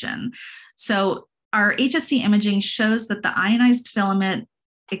central region. So our HST imaging shows that the ionized filament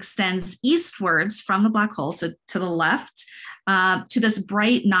extends eastwards from the black hole, so to the left, to this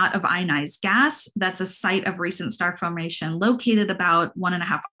bright knot of ionized gas. That's a site of recent star formation located about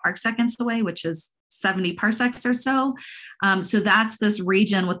 1.5 arc seconds away, which is 70 parsecs or so. So that's this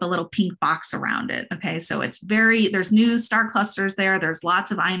region with the little pink box around it. Okay, so there's new star clusters there. There's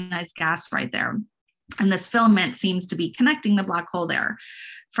lots of ionized gas right there. And this filament seems to be connecting the black hole there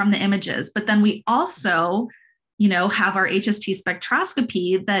from the images. But then we also have our HST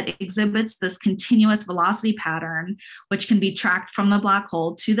spectroscopy that exhibits this continuous velocity pattern, which can be tracked from the black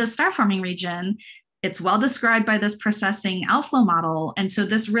hole to the star forming region. It's well described by this precessing outflow model. And so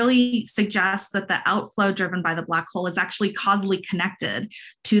this really suggests that the outflow driven by the black hole is actually causally connected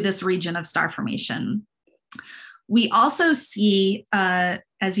to this region of star formation. We also see,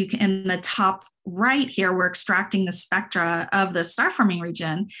 as you can, in the top right here, we're extracting the spectra of the star forming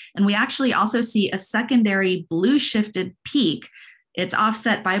region. And we actually also see a secondary blue shifted peak. It's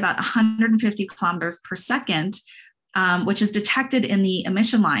offset by about 150 kilometers per second, which is detected in the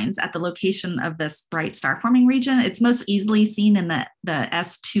emission lines at the location of this bright star forming region. It's most easily seen in the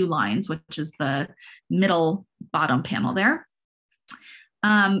S2 lines, which is the middle bottom panel there.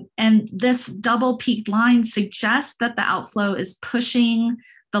 And this double peaked line suggests that the outflow is pushing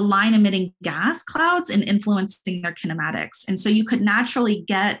the line emitting gas clouds and influencing their kinematics. And so you could naturally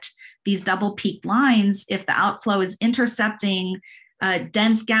get these double peaked lines if the outflow is intercepting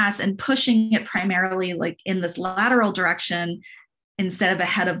dense gas and pushing it primarily like in this lateral direction instead of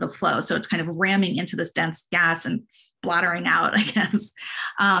ahead of the flow. So it's kind of ramming into this dense gas and splattering out, I guess.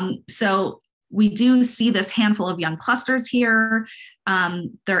 So we do see this handful of young clusters here.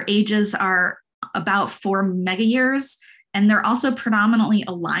 Their ages are about 4 megayears. And they're also predominantly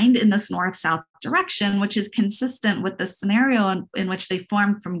aligned in this north-south direction, which is consistent with the scenario in which they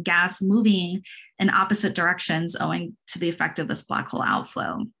formed from gas moving in opposite directions owing to the effect of this black hole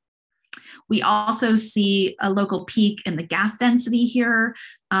outflow. We also see a local peak in the gas density here,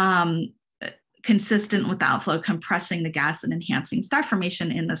 consistent with the outflow compressing the gas and enhancing star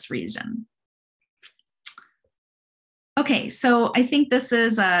formation in this region. Okay, so I think this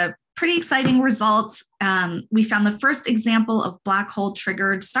is a pretty exciting results. We found the first example of black hole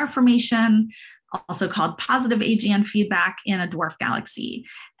triggered star formation, also called positive AGN feedback in a dwarf galaxy.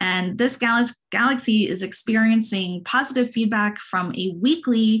 And this galaxy is experiencing positive feedback from a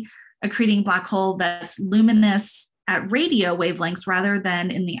weakly accreting black hole that's luminous at radio wavelengths rather than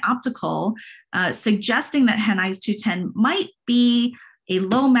in the optical, suggesting that Reines 210 might be a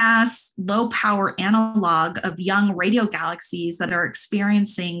low mass, low power analog of young radio galaxies that are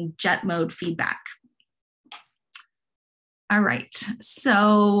experiencing jet mode feedback. All right,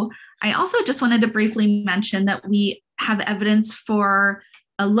 so I also just wanted to briefly mention that we have evidence for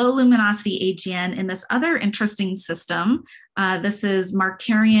a low luminosity AGN in this other interesting system. This is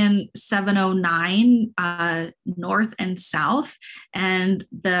Markarian 709 north and south, and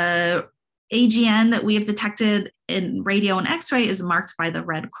the AGN that we have detected in radio and X-ray is marked by the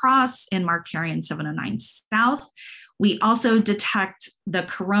red cross in Markarian 709 south. We also detect the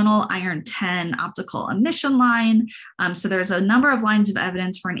coronal iron 10 optical emission line. So there's a number of lines of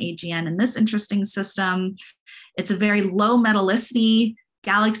evidence for an AGN in this interesting system. It's a very low metallicity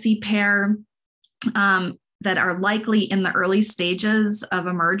galaxy pair that are likely in the early stages of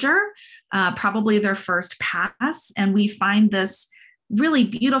a merger, probably their first pass. And we find this really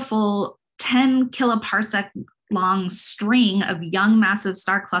beautiful 10 kiloparsec long string of young massive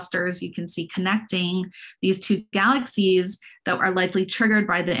star clusters you can see connecting these two galaxies that are likely triggered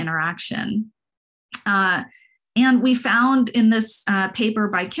by the interaction. And we found in this paper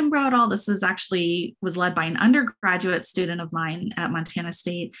by Kimbrough et al., this was led by an undergraduate student of mine at Montana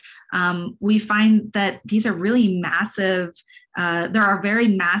State. We find that these are really massive, there are very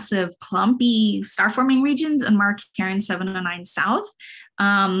massive clumpy star-forming regions in Markarian 709 South,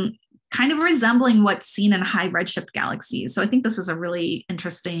 kind of resembling what's seen in high redshift galaxies. So I think this is a really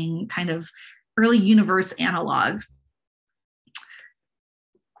interesting kind of early universe analog.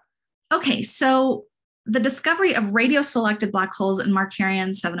 Okay, so the discovery of radio-selected black holes in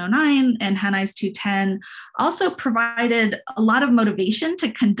Markarian 709 and Reines 210 also provided a lot of motivation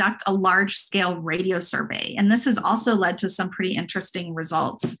to conduct a large-scale radio survey. And this has also led to some pretty interesting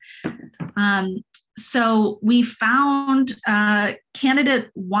results. So we found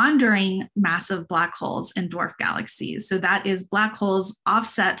candidate wandering massive black holes in dwarf galaxies. So that is black holes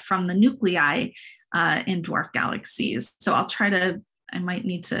offset from the nuclei in dwarf galaxies. So I might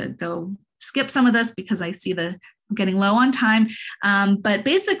need to go skip some of this because I see I'm getting low on time. But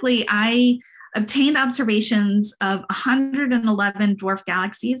basically, I obtained observations of 111 dwarf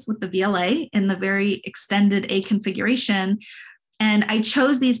galaxies with the VLA in the very extended A configuration. And I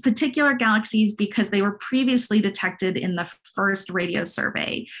chose these particular galaxies because they were previously detected in the first radio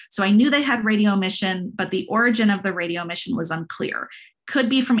survey. So I knew they had radio emission, but the origin of the radio emission was unclear. Could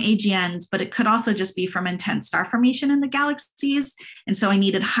be from AGNs, but it could also just be from intense star formation in the galaxies. And so I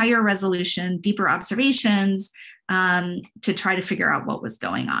needed higher resolution, deeper observations to try to figure out what was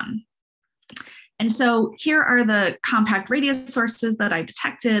going on. And so here are the compact radio sources that I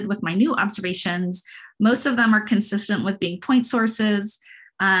detected with my new observations. Most of them are consistent with being point sources.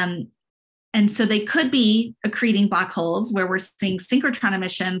 And so they could be accreting black holes where we're seeing synchrotron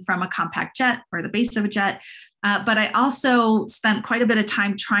emission from a compact jet or the base of a jet. But I also spent quite a bit of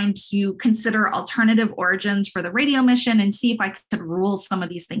time trying to consider alternative origins for the radio emission and see if I could rule some of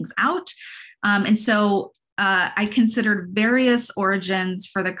these things out. And so I considered various origins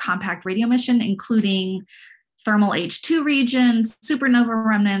for the compact radio emission, including thermal H2 regions, supernova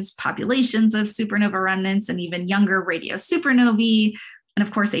remnants, populations of supernova remnants, and even younger radio supernovae, and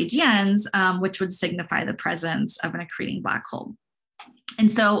of course AGNs, which would signify the presence of an accreting black hole.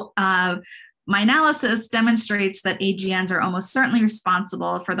 And so my analysis demonstrates that AGNs are almost certainly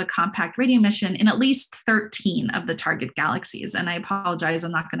responsible for the compact radio emission in at least 13 of the target galaxies. And I apologize,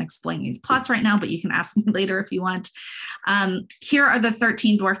 I'm not going to explain these plots right now, but you can ask me later if you want. Here are the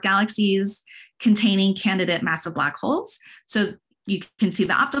 13 dwarf galaxies containing candidate massive black holes. So you can see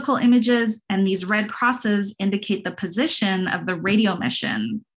the optical images, and these red crosses indicate the position of the radio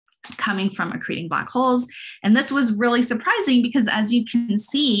emission coming from accreting black holes. And this was really surprising because, as you can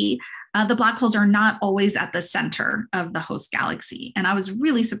see, the black holes are not always at the center of the host galaxy. And I was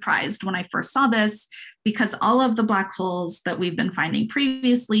really surprised when I first saw this because all of the black holes that we've been finding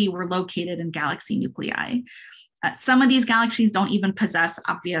previously were located in galaxy nuclei. Some of these galaxies don't even possess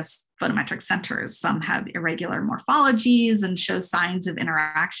obvious photometric centers. Some have irregular morphologies and show signs of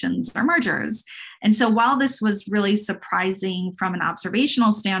interactions or mergers. And so while this was really surprising from an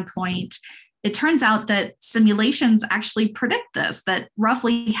observational standpoint, it turns out that simulations actually predict this, that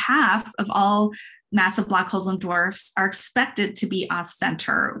roughly half of all massive black holes and dwarfs are expected to be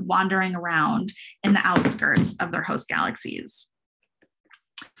off-center, wandering around in the outskirts of their host galaxies.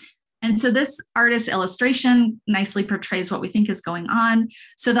 And so this artist's illustration nicely portrays what we think is going on.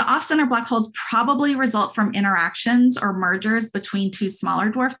 So the off-center black holes probably result from interactions or mergers between two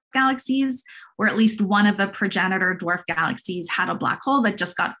smaller dwarf galaxies, or at least one of the progenitor dwarf galaxies had a black hole that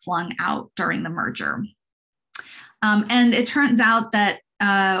just got flung out during the merger. And it turns out that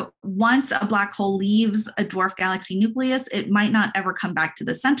once a black hole leaves a dwarf galaxy nucleus, it might not ever come back to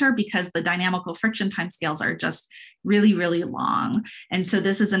the center because the dynamical friction timescales are just really, really long. And so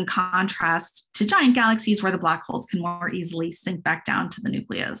this is in contrast to giant galaxies where the black holes can more easily sink back down to the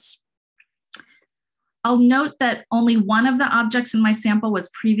nucleus. I'll note that only one of the objects in my sample was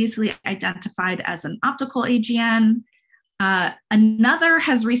previously identified as an optical AGN. Another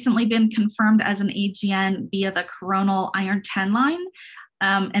has recently been confirmed as an AGN via the coronal iron-10 line,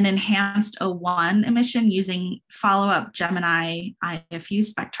 an enhanced O1 emission using follow-up Gemini IFU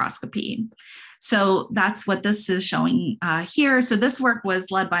spectroscopy. So that's what this is showing here. So this work was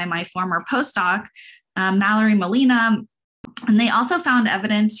led by my former postdoc, Mallory Molina, and they also found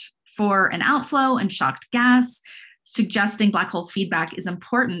evidence for an outflow and shocked gas, suggesting black hole feedback is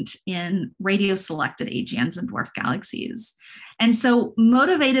important in radio-selected AGNs and dwarf galaxies. And so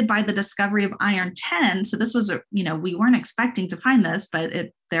motivated by the discovery of iron-10, so this was, we weren't expecting to find this, but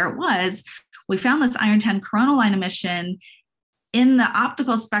there it was, we found this iron-10 coronal line emission in the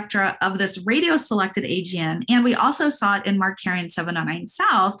optical spectra of this radio-selected AGN, and we also saw it in Markarian 709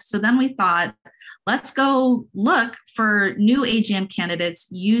 South. So then we thought, let's go look for new AGN candidates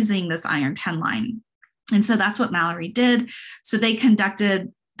using this iron-10 line. And so that's what Mallory did. So they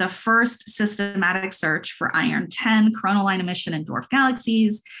conducted the first systematic search for iron-10 coronal line emission in dwarf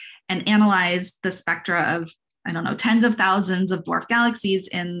galaxies and analyzed the spectra of, I don't know, tens of thousands of dwarf galaxies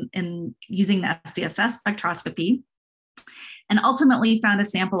in using the SDSS spectroscopy, and ultimately found a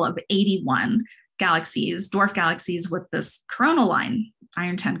sample of 81 galaxies, dwarf galaxies with this coronal line,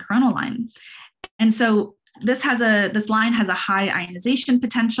 iron-10 coronal line. And so this line has a high ionization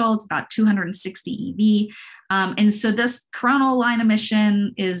potential. It's about 260 eV. And so this coronal line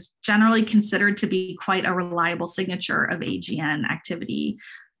emission is generally considered to be quite a reliable signature of AGN activity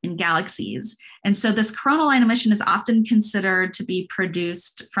in galaxies. And so this coronal line emission is often considered to be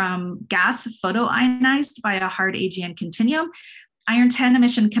produced from gas photoionized by a hard AGN continuum. Iron-10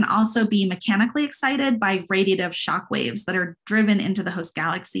 emission can also be mechanically excited by radiative shock waves that are driven into the host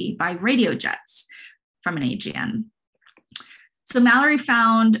galaxy by radio jets from an AGN. So Mallory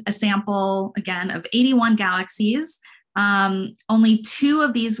found a sample, again, of 81 galaxies. Only 2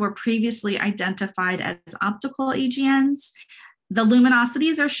 of these were previously identified as optical AGNs. The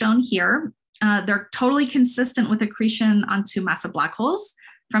luminosities are shown here. They're totally consistent with accretion onto massive black holes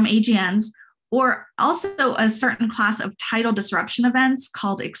from AGNs, or also a certain class of tidal disruption events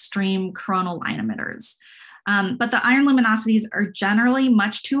called extreme coronal line emitters. But the iron luminosities are generally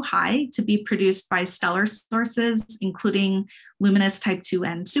much too high to be produced by stellar sources, including luminous type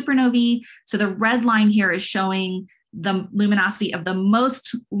 2N supernovae. So the red line here is showing the luminosity of the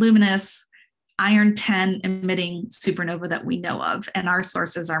most luminous iron-10 emitting supernova that we know of, and our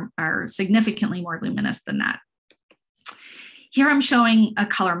sources are significantly more luminous than that. Here I'm showing a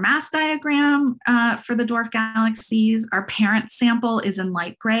color mass diagram for the dwarf galaxies. Our parent sample is in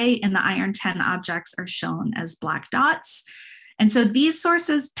light gray, and the iron-10 objects are shown as black dots. And so these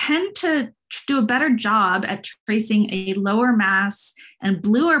sources tend to do a better job at tracing a lower mass and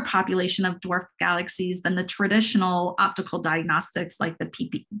bluer population of dwarf galaxies than the traditional optical diagnostics like the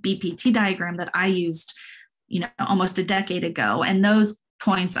BPT diagram that I used, almost a decade ago. And those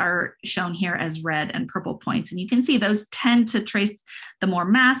points are shown here as red and purple points. And you can see those tend to trace the more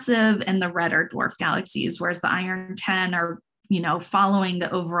massive and the redder dwarf galaxies, whereas the iron-10 are, following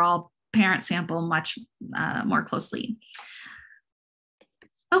the overall parent sample much more closely.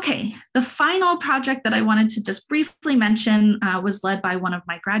 Okay, the final project that I wanted to just briefly mention was led by one of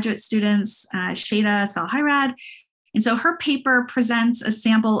my graduate students, Shada Salhirad. And so her paper presents a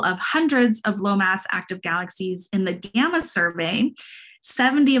sample of hundreds of low mass active galaxies in the gamma survey,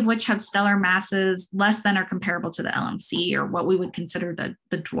 70 of which have stellar masses less than or comparable to the LMC, or what we would consider the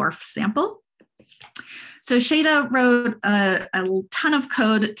dwarf sample. So Shada wrote a ton of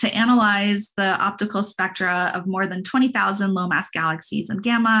code to analyze the optical spectra of more than 20,000 low mass galaxies in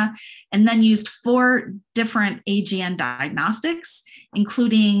gamma, and then used 4 different AGN diagnostics,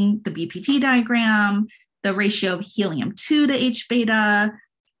 including the BPT diagram, the ratio of helium-2 to H beta,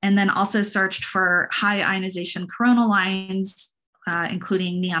 and then also searched for high ionization coronal lines,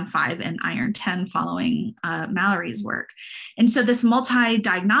 including neon-5 and iron-10 following Mallory's work. And so this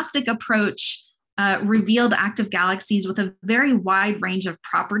multi-diagnostic approach revealed active galaxies with a very wide range of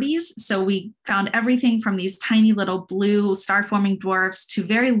properties. So we found everything from these tiny little blue star-forming dwarfs to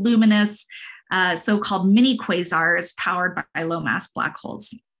very luminous so-called mini quasars powered by low-mass black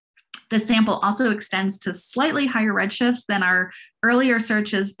holes. The sample also extends to slightly higher redshifts than our earlier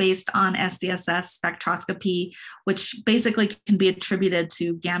searches based on SDSS spectroscopy, which basically can be attributed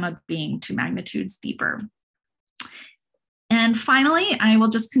to gamma being 2 magnitudes deeper. And finally, I will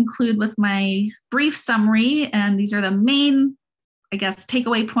just conclude with my brief summary, and these are the main,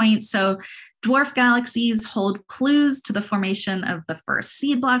 takeaway points. So dwarf galaxies hold clues to the formation of the first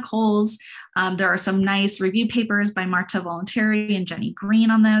seed black holes. There are some nice review papers by Marta Voluntari and Jenny Green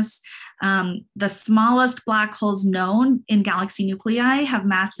on this. The smallest black holes known in galaxy nuclei have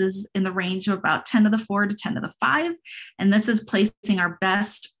masses in the range of about 10 to the 4 to 10 to the 5. And this is placing our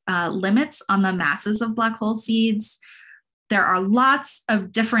best limits on the masses of black hole seeds. There are lots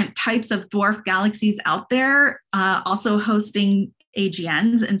of different types of dwarf galaxies out there, also hosting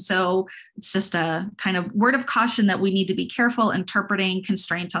AGNs. And so it's just a kind of word of caution that we need to be careful interpreting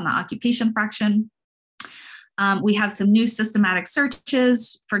constraints on the occupation fraction. We have some new systematic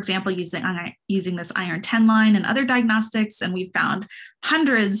searches, for example, using this iron-10 line and other diagnostics, and we've found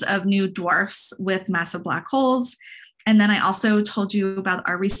hundreds of new dwarfs with massive black holes. And then I also told you about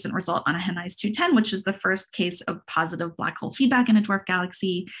our recent result on a Reines 210, which is the first case of positive black hole feedback in a dwarf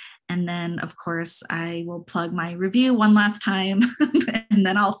galaxy. And then, of course, I will plug my review one last time, and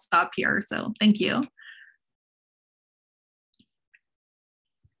then I'll stop here. So thank you.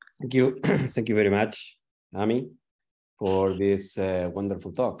 Thank you. Thank you very much, Amy, for this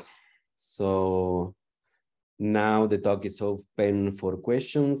wonderful talk. So now the talk is open for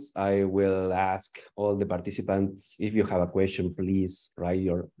questions. I will ask all the participants, if you have a question, please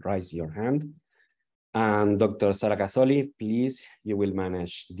raise your hand. And Dr. Sara Casoli, please, you will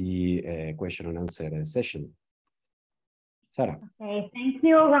manage the question and answer session. Sara. Okay, thank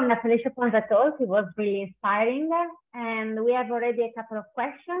you. Congratulations on the talk. It was really inspiring. And we have already a couple of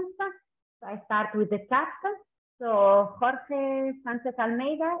questions. So I start with the chat. So Jorge Sanchez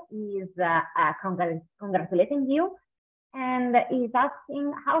Almeida is congratulating you and is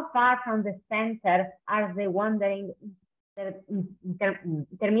asking how far from the center are the wandering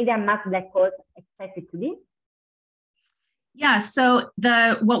intermediate mass black holes expected to be? Yeah, so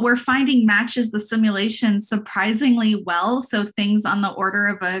what we're finding matches the simulation surprisingly well. So things on the order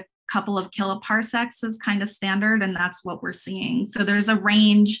of a couple of kiloparsecs is kind of standard, and that's what we're seeing. So there's a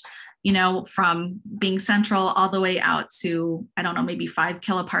range, you know, from being central all the way out to, I don't know, maybe 5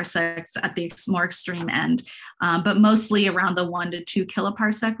 kiloparsecs at the more extreme end, but mostly around the 1 to 2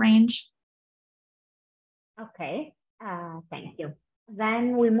 kiloparsec range. Okay, thank you.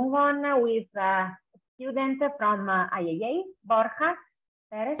 Then we move on with a student from IAA, Borja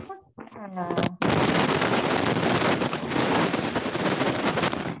Perez.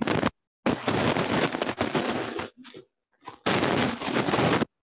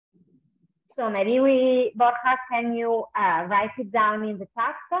 So maybe Borja, can you write it down in the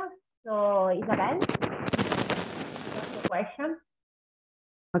chat? So Isabel, what's the question?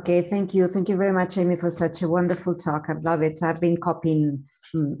 Okay, thank you. Thank you very much, Amy, for such a wonderful talk. I love it. I've been copying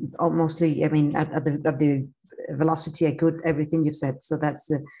mostly, I mean, at the velocity I could, everything you've said. So that's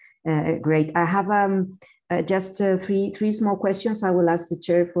great. I have just three small questions. I will ask the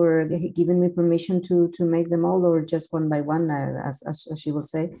chair for giving me permission to make them all, or just one by one, as she will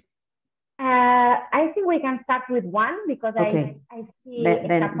say. I think we can start with one because okay. I see.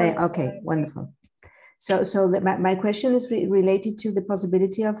 Okay, wonderful. So my question is related to the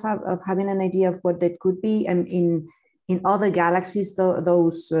possibility of having an idea of what that could be in other galaxies,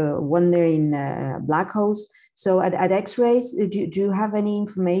 those wandering black holes. So at X-rays, do you have any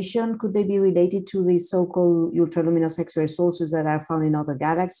information? Could they be related to the so-called ultraluminous X-ray sources that are found in other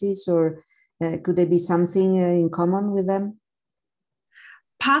galaxies, or could there be something in common with them?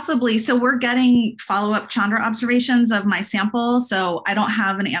 Possibly. So we're getting follow-up Chandra observations of my sample. So I don't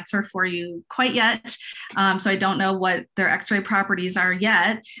have an answer for you quite yet. So I don't know what their X-ray properties are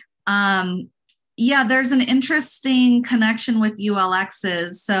yet. Yeah, there's an interesting connection with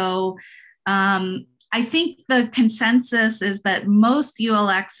ULXs. So I think the consensus is that most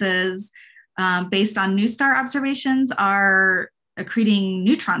ULXs, based on new star observations, are accreting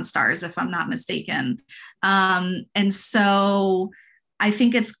neutron stars, if I'm not mistaken. And so I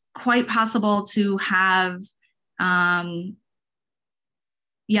think it's quite possible to have,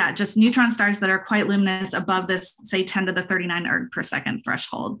 just neutron stars that are quite luminous above this, say, 10 to the 39 erg per second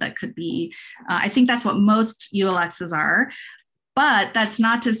threshold. That could be, I think that's what most ULXs are. But that's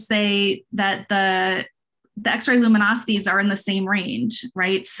not to say that the X-ray luminosities are in the same range,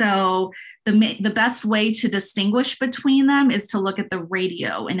 right? So the best way to distinguish between them is to look at the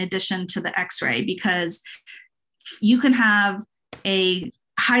radio in addition to the X-ray, because you can have a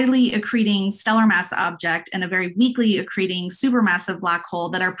highly accreting stellar mass object and a very weakly accreting supermassive black hole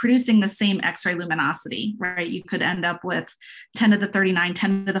that are producing the same X-ray luminosity, right? You could end up with 10 to the 39,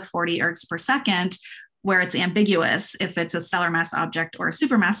 10 to the 40 ergs per second, where it's ambiguous if it's a stellar mass object or a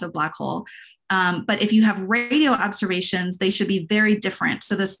supermassive black hole. But if you have radio observations, they should be very different.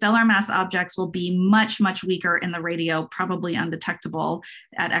 So the stellar mass objects will be much, much weaker in the radio, probably undetectable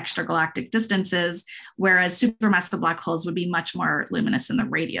at extragalactic distances, whereas supermassive black holes would be much more luminous in the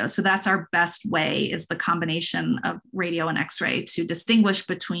radio. So that's our best way, is the combination of radio and X-ray to distinguish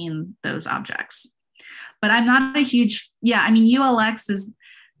between those objects. But I'm not a huge, I mean, ULX is,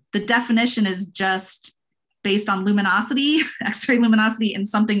 the definition is just based on luminosity, X-ray luminosity, in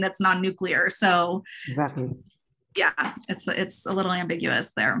something that's non-nuclear. So exactly, yeah, it's a little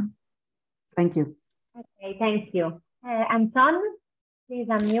ambiguous there. Thank you. Okay, thank you. Anton, please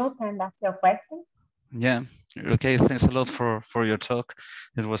unmute and ask your question. Yeah, okay, thanks a lot for your talk.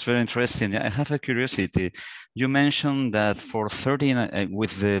 It was very interesting. I have a curiosity. You mentioned that for 13,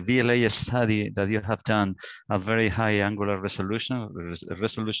 with the VLA study that you have done at very high angular resolution,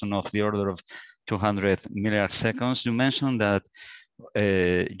 resolution of the order of 200 milliarc seconds, you mentioned that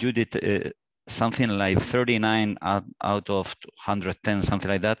you did something like 39 out of 110, something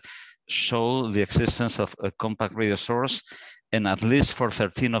like that, show the existence of a compact radio source, and at least for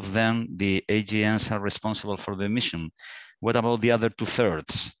 13 of them, the AGNs are responsible for the emission. What about the other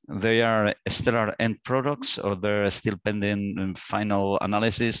 2/3? They are stellar end products, or they're still pending final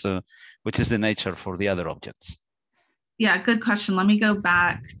analysis? Which is the nature for the other objects? Yeah, good question. Let me go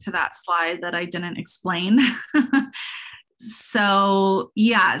back to that slide that I didn't explain. So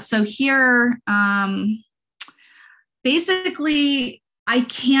yeah, so here, basically, I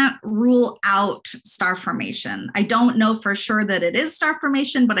can't rule out star formation. I don't know for sure that it is star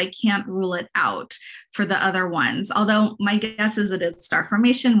formation, but I can't rule it out for the other ones. Although my guess is it is star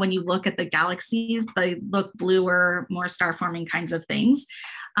formation. When you look at the galaxies, they look bluer, more star forming kinds of things.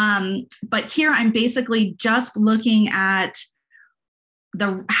 But here I'm basically just looking at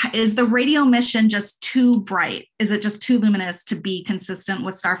is the radio emission just too bright? Is it just too luminous to be consistent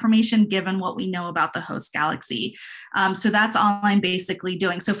with star formation given what we know about the host galaxy? So that's all I'm basically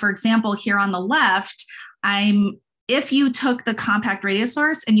doing. So for example, here on the left, if you took the compact radio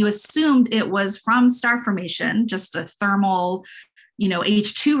source and you assumed it was from star formation, just a thermal,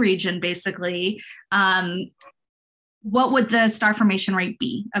 H2 region basically, what would the star formation rate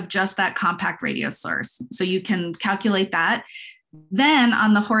be of just that compact radio source? So you can calculate that. Then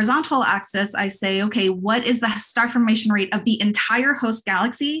on the horizontal axis, I say, okay, what is the star formation rate of the entire host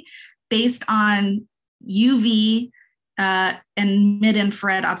galaxy based on UV and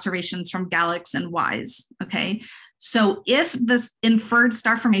mid-infrared observations from GALEX and WISE, okay? So if the inferred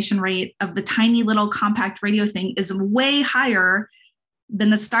star formation rate of the tiny little compact radio thing is way higher than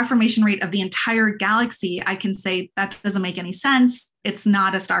the star formation rate of the entire galaxy, I can say that doesn't make any sense. It's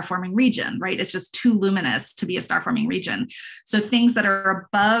not a star forming region, right? It's just too luminous to be a star forming region. So things that are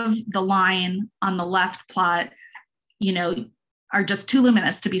above the line on the left plot, are just too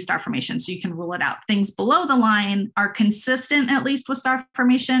luminous to be star formation. So you can rule it out. Things below the line are consistent, at least with star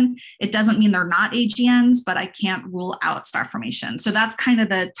formation. It doesn't mean they're not AGNs, but I can't rule out star formation. So that's kind of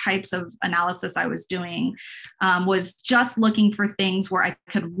the types of analysis I was doing, was just looking for things where I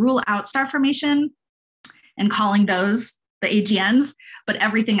could rule out star formation and calling those the AGNs, but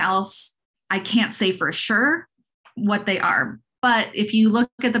everything else, I can't say for sure what they are. But if you look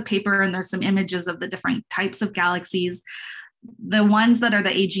at the paper and there's some images of the different types of galaxies, the ones that are the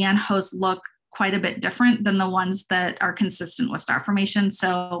AGN hosts look quite a bit different than the ones that are consistent with star formation.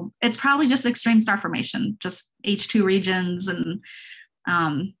 So it's probably just extreme star formation, just H2 regions and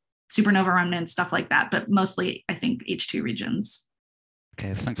supernova remnants, stuff like that. But mostly, I think, H2 regions.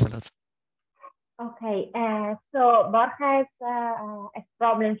 Okay, thanks a lot. Okay, so Borja has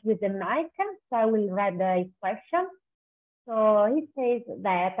problems with the mic, so I will read his question. So he says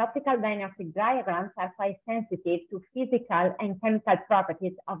that optical dynamic diagrams are quite sensitive to physical and chemical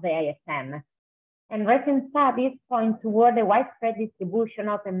properties of the ISM. And recent studies point toward a widespread distribution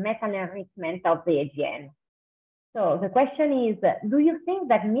of the metal enrichment of the AGN. So the question is, do you think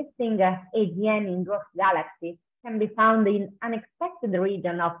that missing AGN in dwarf galaxies can be found in unexpected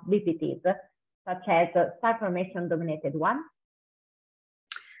region of BPTs, such as star formation dominated one?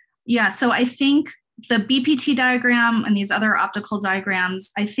 Yeah, so I think the BPT diagram and these other optical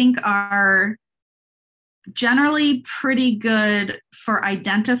diagrams, I think, are generally pretty good for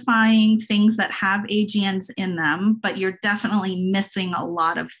identifying things that have AGNs in them, but you're definitely missing a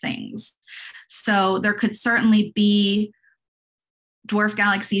lot of things. So there could certainly be dwarf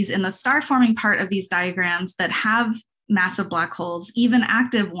galaxies in the star forming part of these diagrams that have massive black holes, even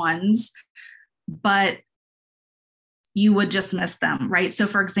active ones, but you would just miss them, right? So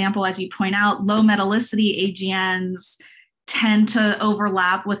for example, as you point out, low metallicity AGNs tend to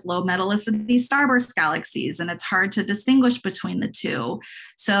overlap with low metallicity starburst galaxies, and it's hard to distinguish between the two.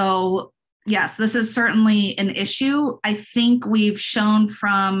 So yes, this is certainly an issue. I think we've shown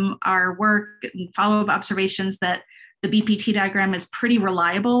from our work and follow-up observations that the BPT diagram is pretty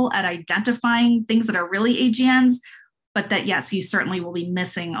reliable at identifying things that are really AGNs, but that yes, you certainly will be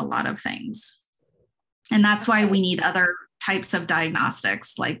missing a lot of things. And that's why we need other types of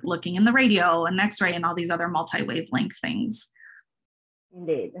diagnostics, like looking in the radio and X-ray and all these other multi-wavelength things.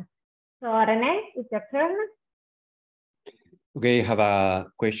 Indeed. So Reines, it's your turn. Okay, I have a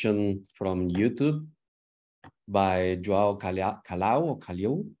question from YouTube by Joao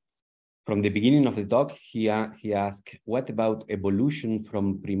Calao. From the beginning of the talk, he asked, what about evolution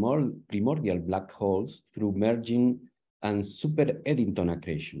from primordial black holes through merging and super Eddington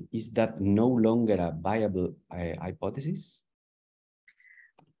accretion? Is that no longer a viable hypothesis?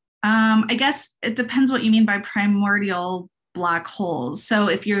 I guess it depends what you mean by primordial black holes. So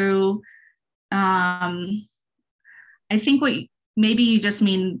if you, I think maybe you just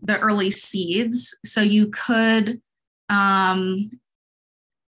mean the early seeds. So you could, I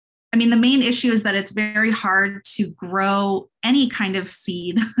mean, the main issue is that it's very hard to grow any kind of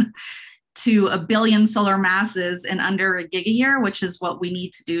seed to 1 billion solar masses in under a gigayear, which is what we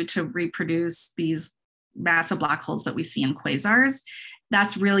need to do to reproduce these massive black holes that we see in quasars.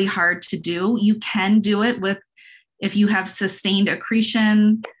 That's really hard to do. You can do it with, if you have sustained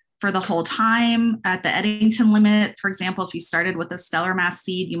accretion for the whole time at the Eddington limit. For example, if you started with a stellar mass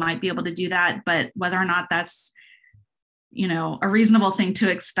seed, you might be able to do that, but whether or not that's, you know, a reasonable thing to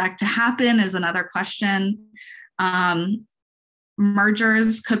expect to happen is another question.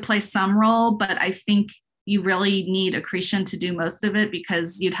 Mergers could play some role, but I think you really need accretion to do most of it,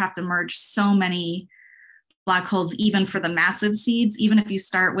 because you'd have to merge so many black holes, even for the massive seeds. Even if you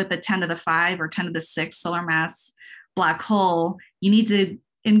start with a 10 to the 5 or 10 to the 6 solar mass black hole, you need to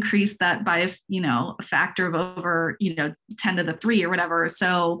increase that by, you know, a factor of over, you know, 10 to the 3 or whatever.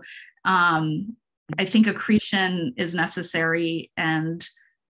 So I think accretion is necessary, and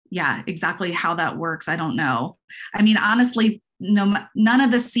yeah, exactly how that works, I don't know. I mean, honestly, none of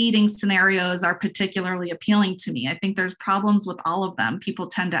the seeding scenarios are particularly appealing to me. I think there's problems with all of them. People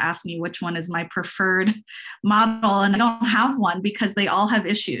tend to ask me which one is my preferred model, and I don't have one because they all have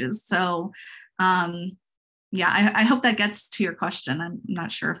issues. So yeah, I hope that gets to your question. I'm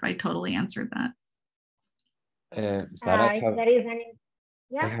not sure if I totally answered that. Sarah, if there is any,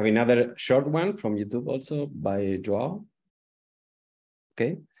 I have another short one from YouTube also by Joao.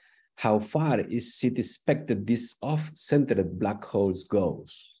 Okay. How far is it expected this off-centered black holes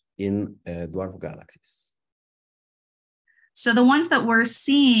goes in dwarf galaxies? So the ones that we're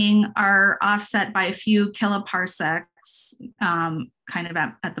seeing are offset by a few kiloparsecs, kind of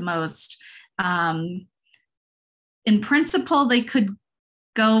at the most. In principle, they could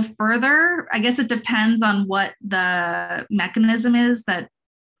go further. I guess it depends on what the mechanism is that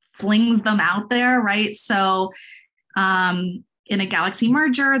flings them out there, right? So in a galaxy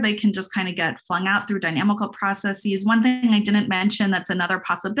merger, they can just kind of get flung out through dynamical processes. One thing I didn't mention that's another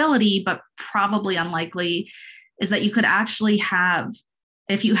possibility, but probably unlikely, is that you could actually have,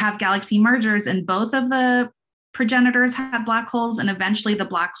 if you have galaxy mergers and both of the progenitors have black holes and eventually the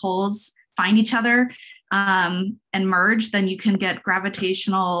black holes find each other and merge, then you can get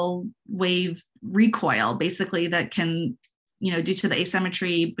gravitational wave recoil, basically, that can, you know, due to the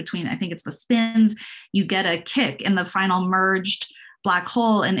asymmetry between, I think it's the spins, you get a kick in the final merged black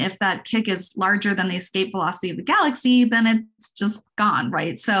hole. And if that kick is larger than the escape velocity of the galaxy, then it's just gone,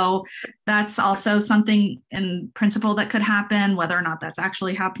 right? So that's also something in principle that could happen. Whether or not that's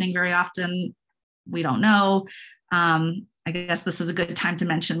actually happening very often, we don't know. I guess this is a good time to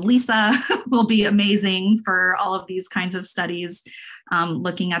mention LISA will be amazing for all of these kinds of studies,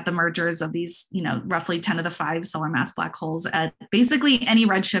 looking at the mergers of these, you know, roughly 10 to the 5 solar mass black holes at basically any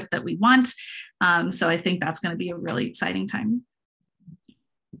redshift that we want. So I think that's going to be a really exciting time.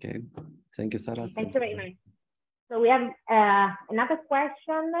 Okay, thank you, Sarah. Thank you very much. So we have another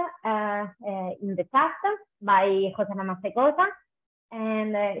question in the chat by José Masecosa.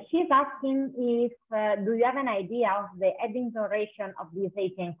 And she's asking if, do you have an idea of the Eddington ratio of these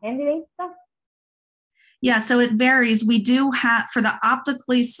AGN candidates? Yeah, so it varies. We do have, for the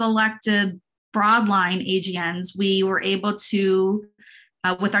optically selected broadline AGNs, we were able to,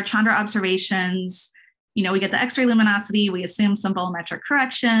 with our Chandra observations, you know, we get the X-ray luminosity, we assume some bolometric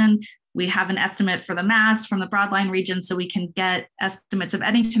correction, we have an estimate for the mass from the broadline region, so we can get estimates of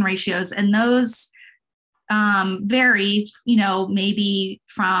Eddington ratios, and those vary, you know, maybe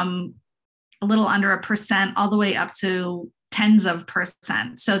from a little under 1% all the way up to tens of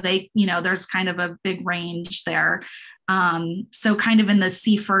percent. So they, you know, there's kind of a big range there. So kind of in the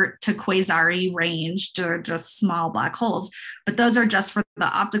Seifert to quasari range, to just small black holes, but those are just for the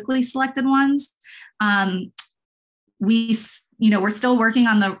optically selected ones. We, you know, we're still working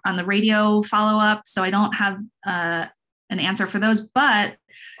on the radio follow-up, so I don't have an answer for those, but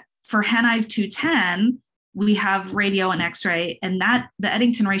for Reines 210, we have radio and X-ray, and that the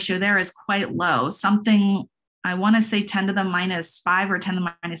Eddington ratio there is quite low, something, I want to say 10 to the -5 or 10 to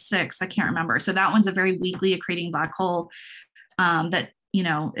the -6, I can't remember. So that one's a very weakly accreting black hole that, you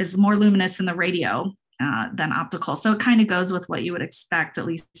know, is more luminous in the radio than optical. So it kind of goes with what you would expect, at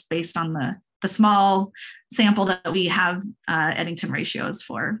least based on the small sample that we have Eddington ratios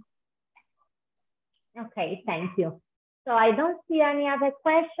for. Okay, thank you. So I don't see any other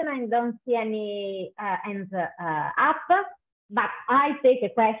question. I don't see any hands up, but I take a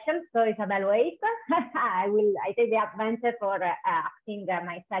question. So Isabel, wait. I take the advantage for asking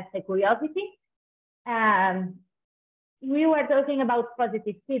myself a curiosity. We were talking about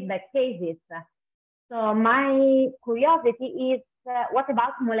positive feedback cases. So my curiosity is what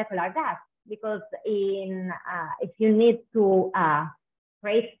about molecular gas? Because if you need to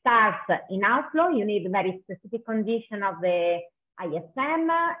create stars in outflow, you need very specific condition of the ISM,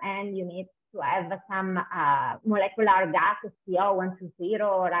 and you need to have some molecular gas, CO 120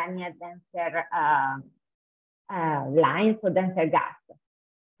 or any denser lines or denser gas.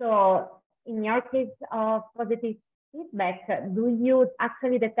 So in your case of positive feedback, do you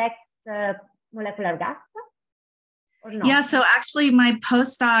actually detect molecular gas? Or no? Yeah, so actually my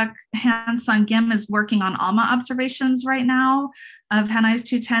postdoc, Han-Sung Kim, is working on ALMA observations right now of Reines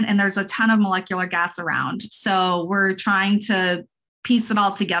 210, and there's a ton of molecular gas around. So we're trying to piece it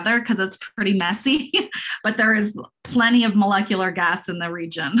all together because it's pretty messy, but there is plenty of molecular gas in the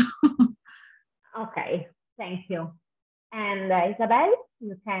region. Okay, thank you. And Isabel,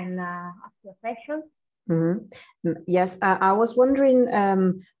 you can ask your question. Mm-hmm. Yes, I was wondering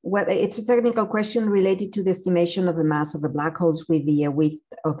whether it's a technical question related to the estimation of the mass of the black holes with the width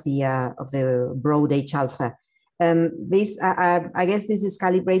of the broad H alpha. I guess this is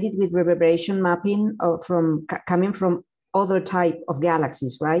calibrated with reverberation mapping coming from other type of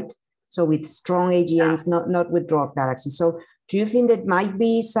galaxies, right? So with strong AGNs, not with dwarf galaxies. So do you think that might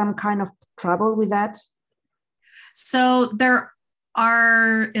be some kind of trouble with that? So there's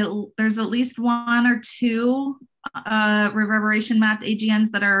at least one or two reverberation mapped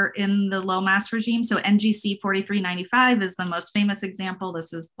AGNs that are in the low mass regime. So NGC 4395 is the most famous example.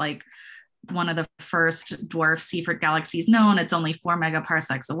 This is like one of the first dwarf Seyfert galaxies known. It's only 4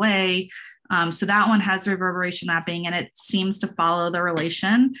 megaparsecs away. So that one has reverberation mapping, and it seems to follow the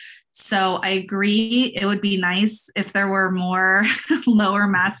relation. So I agree, it would be nice if there were more lower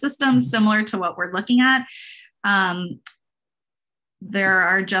mass systems similar to what we're looking at. There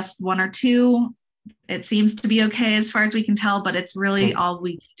are just one or two. It seems to be okay as far as we can tell, but it's really all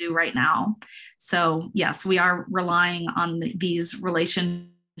we can do right now. So yes, we are relying on these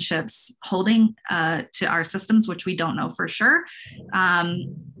relationships holding to our systems, which we don't know for sure.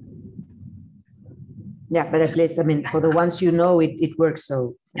 Yeah, but at least, I mean, for the ones you know, it works.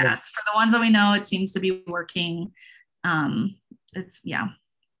 So yes, for the ones that we know, it seems to be working. Yeah.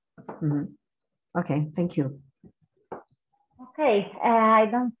 Mm-hmm. Okay, thank you. Okay, I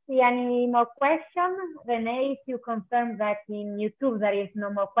don't see any more questions. Renee, if you confirm that in YouTube there is no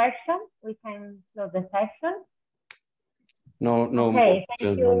more questions, we can close the session. No. Okay,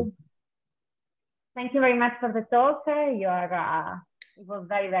 thank you. Thank you very much for the talk. It was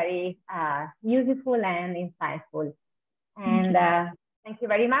very, very useful and insightful. And thank you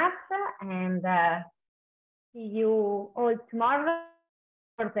very much. And see you all tomorrow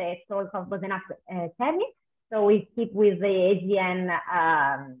for the talk of Bodenac Cherny. So we keep with the AGN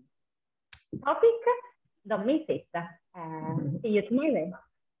topic. Don't miss it. See you tomorrow.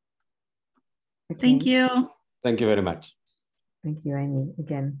 Okay. Thank you. Thank you very much. Thank you, Amy,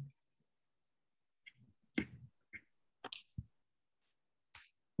 again.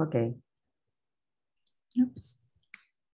 Okay. Oops.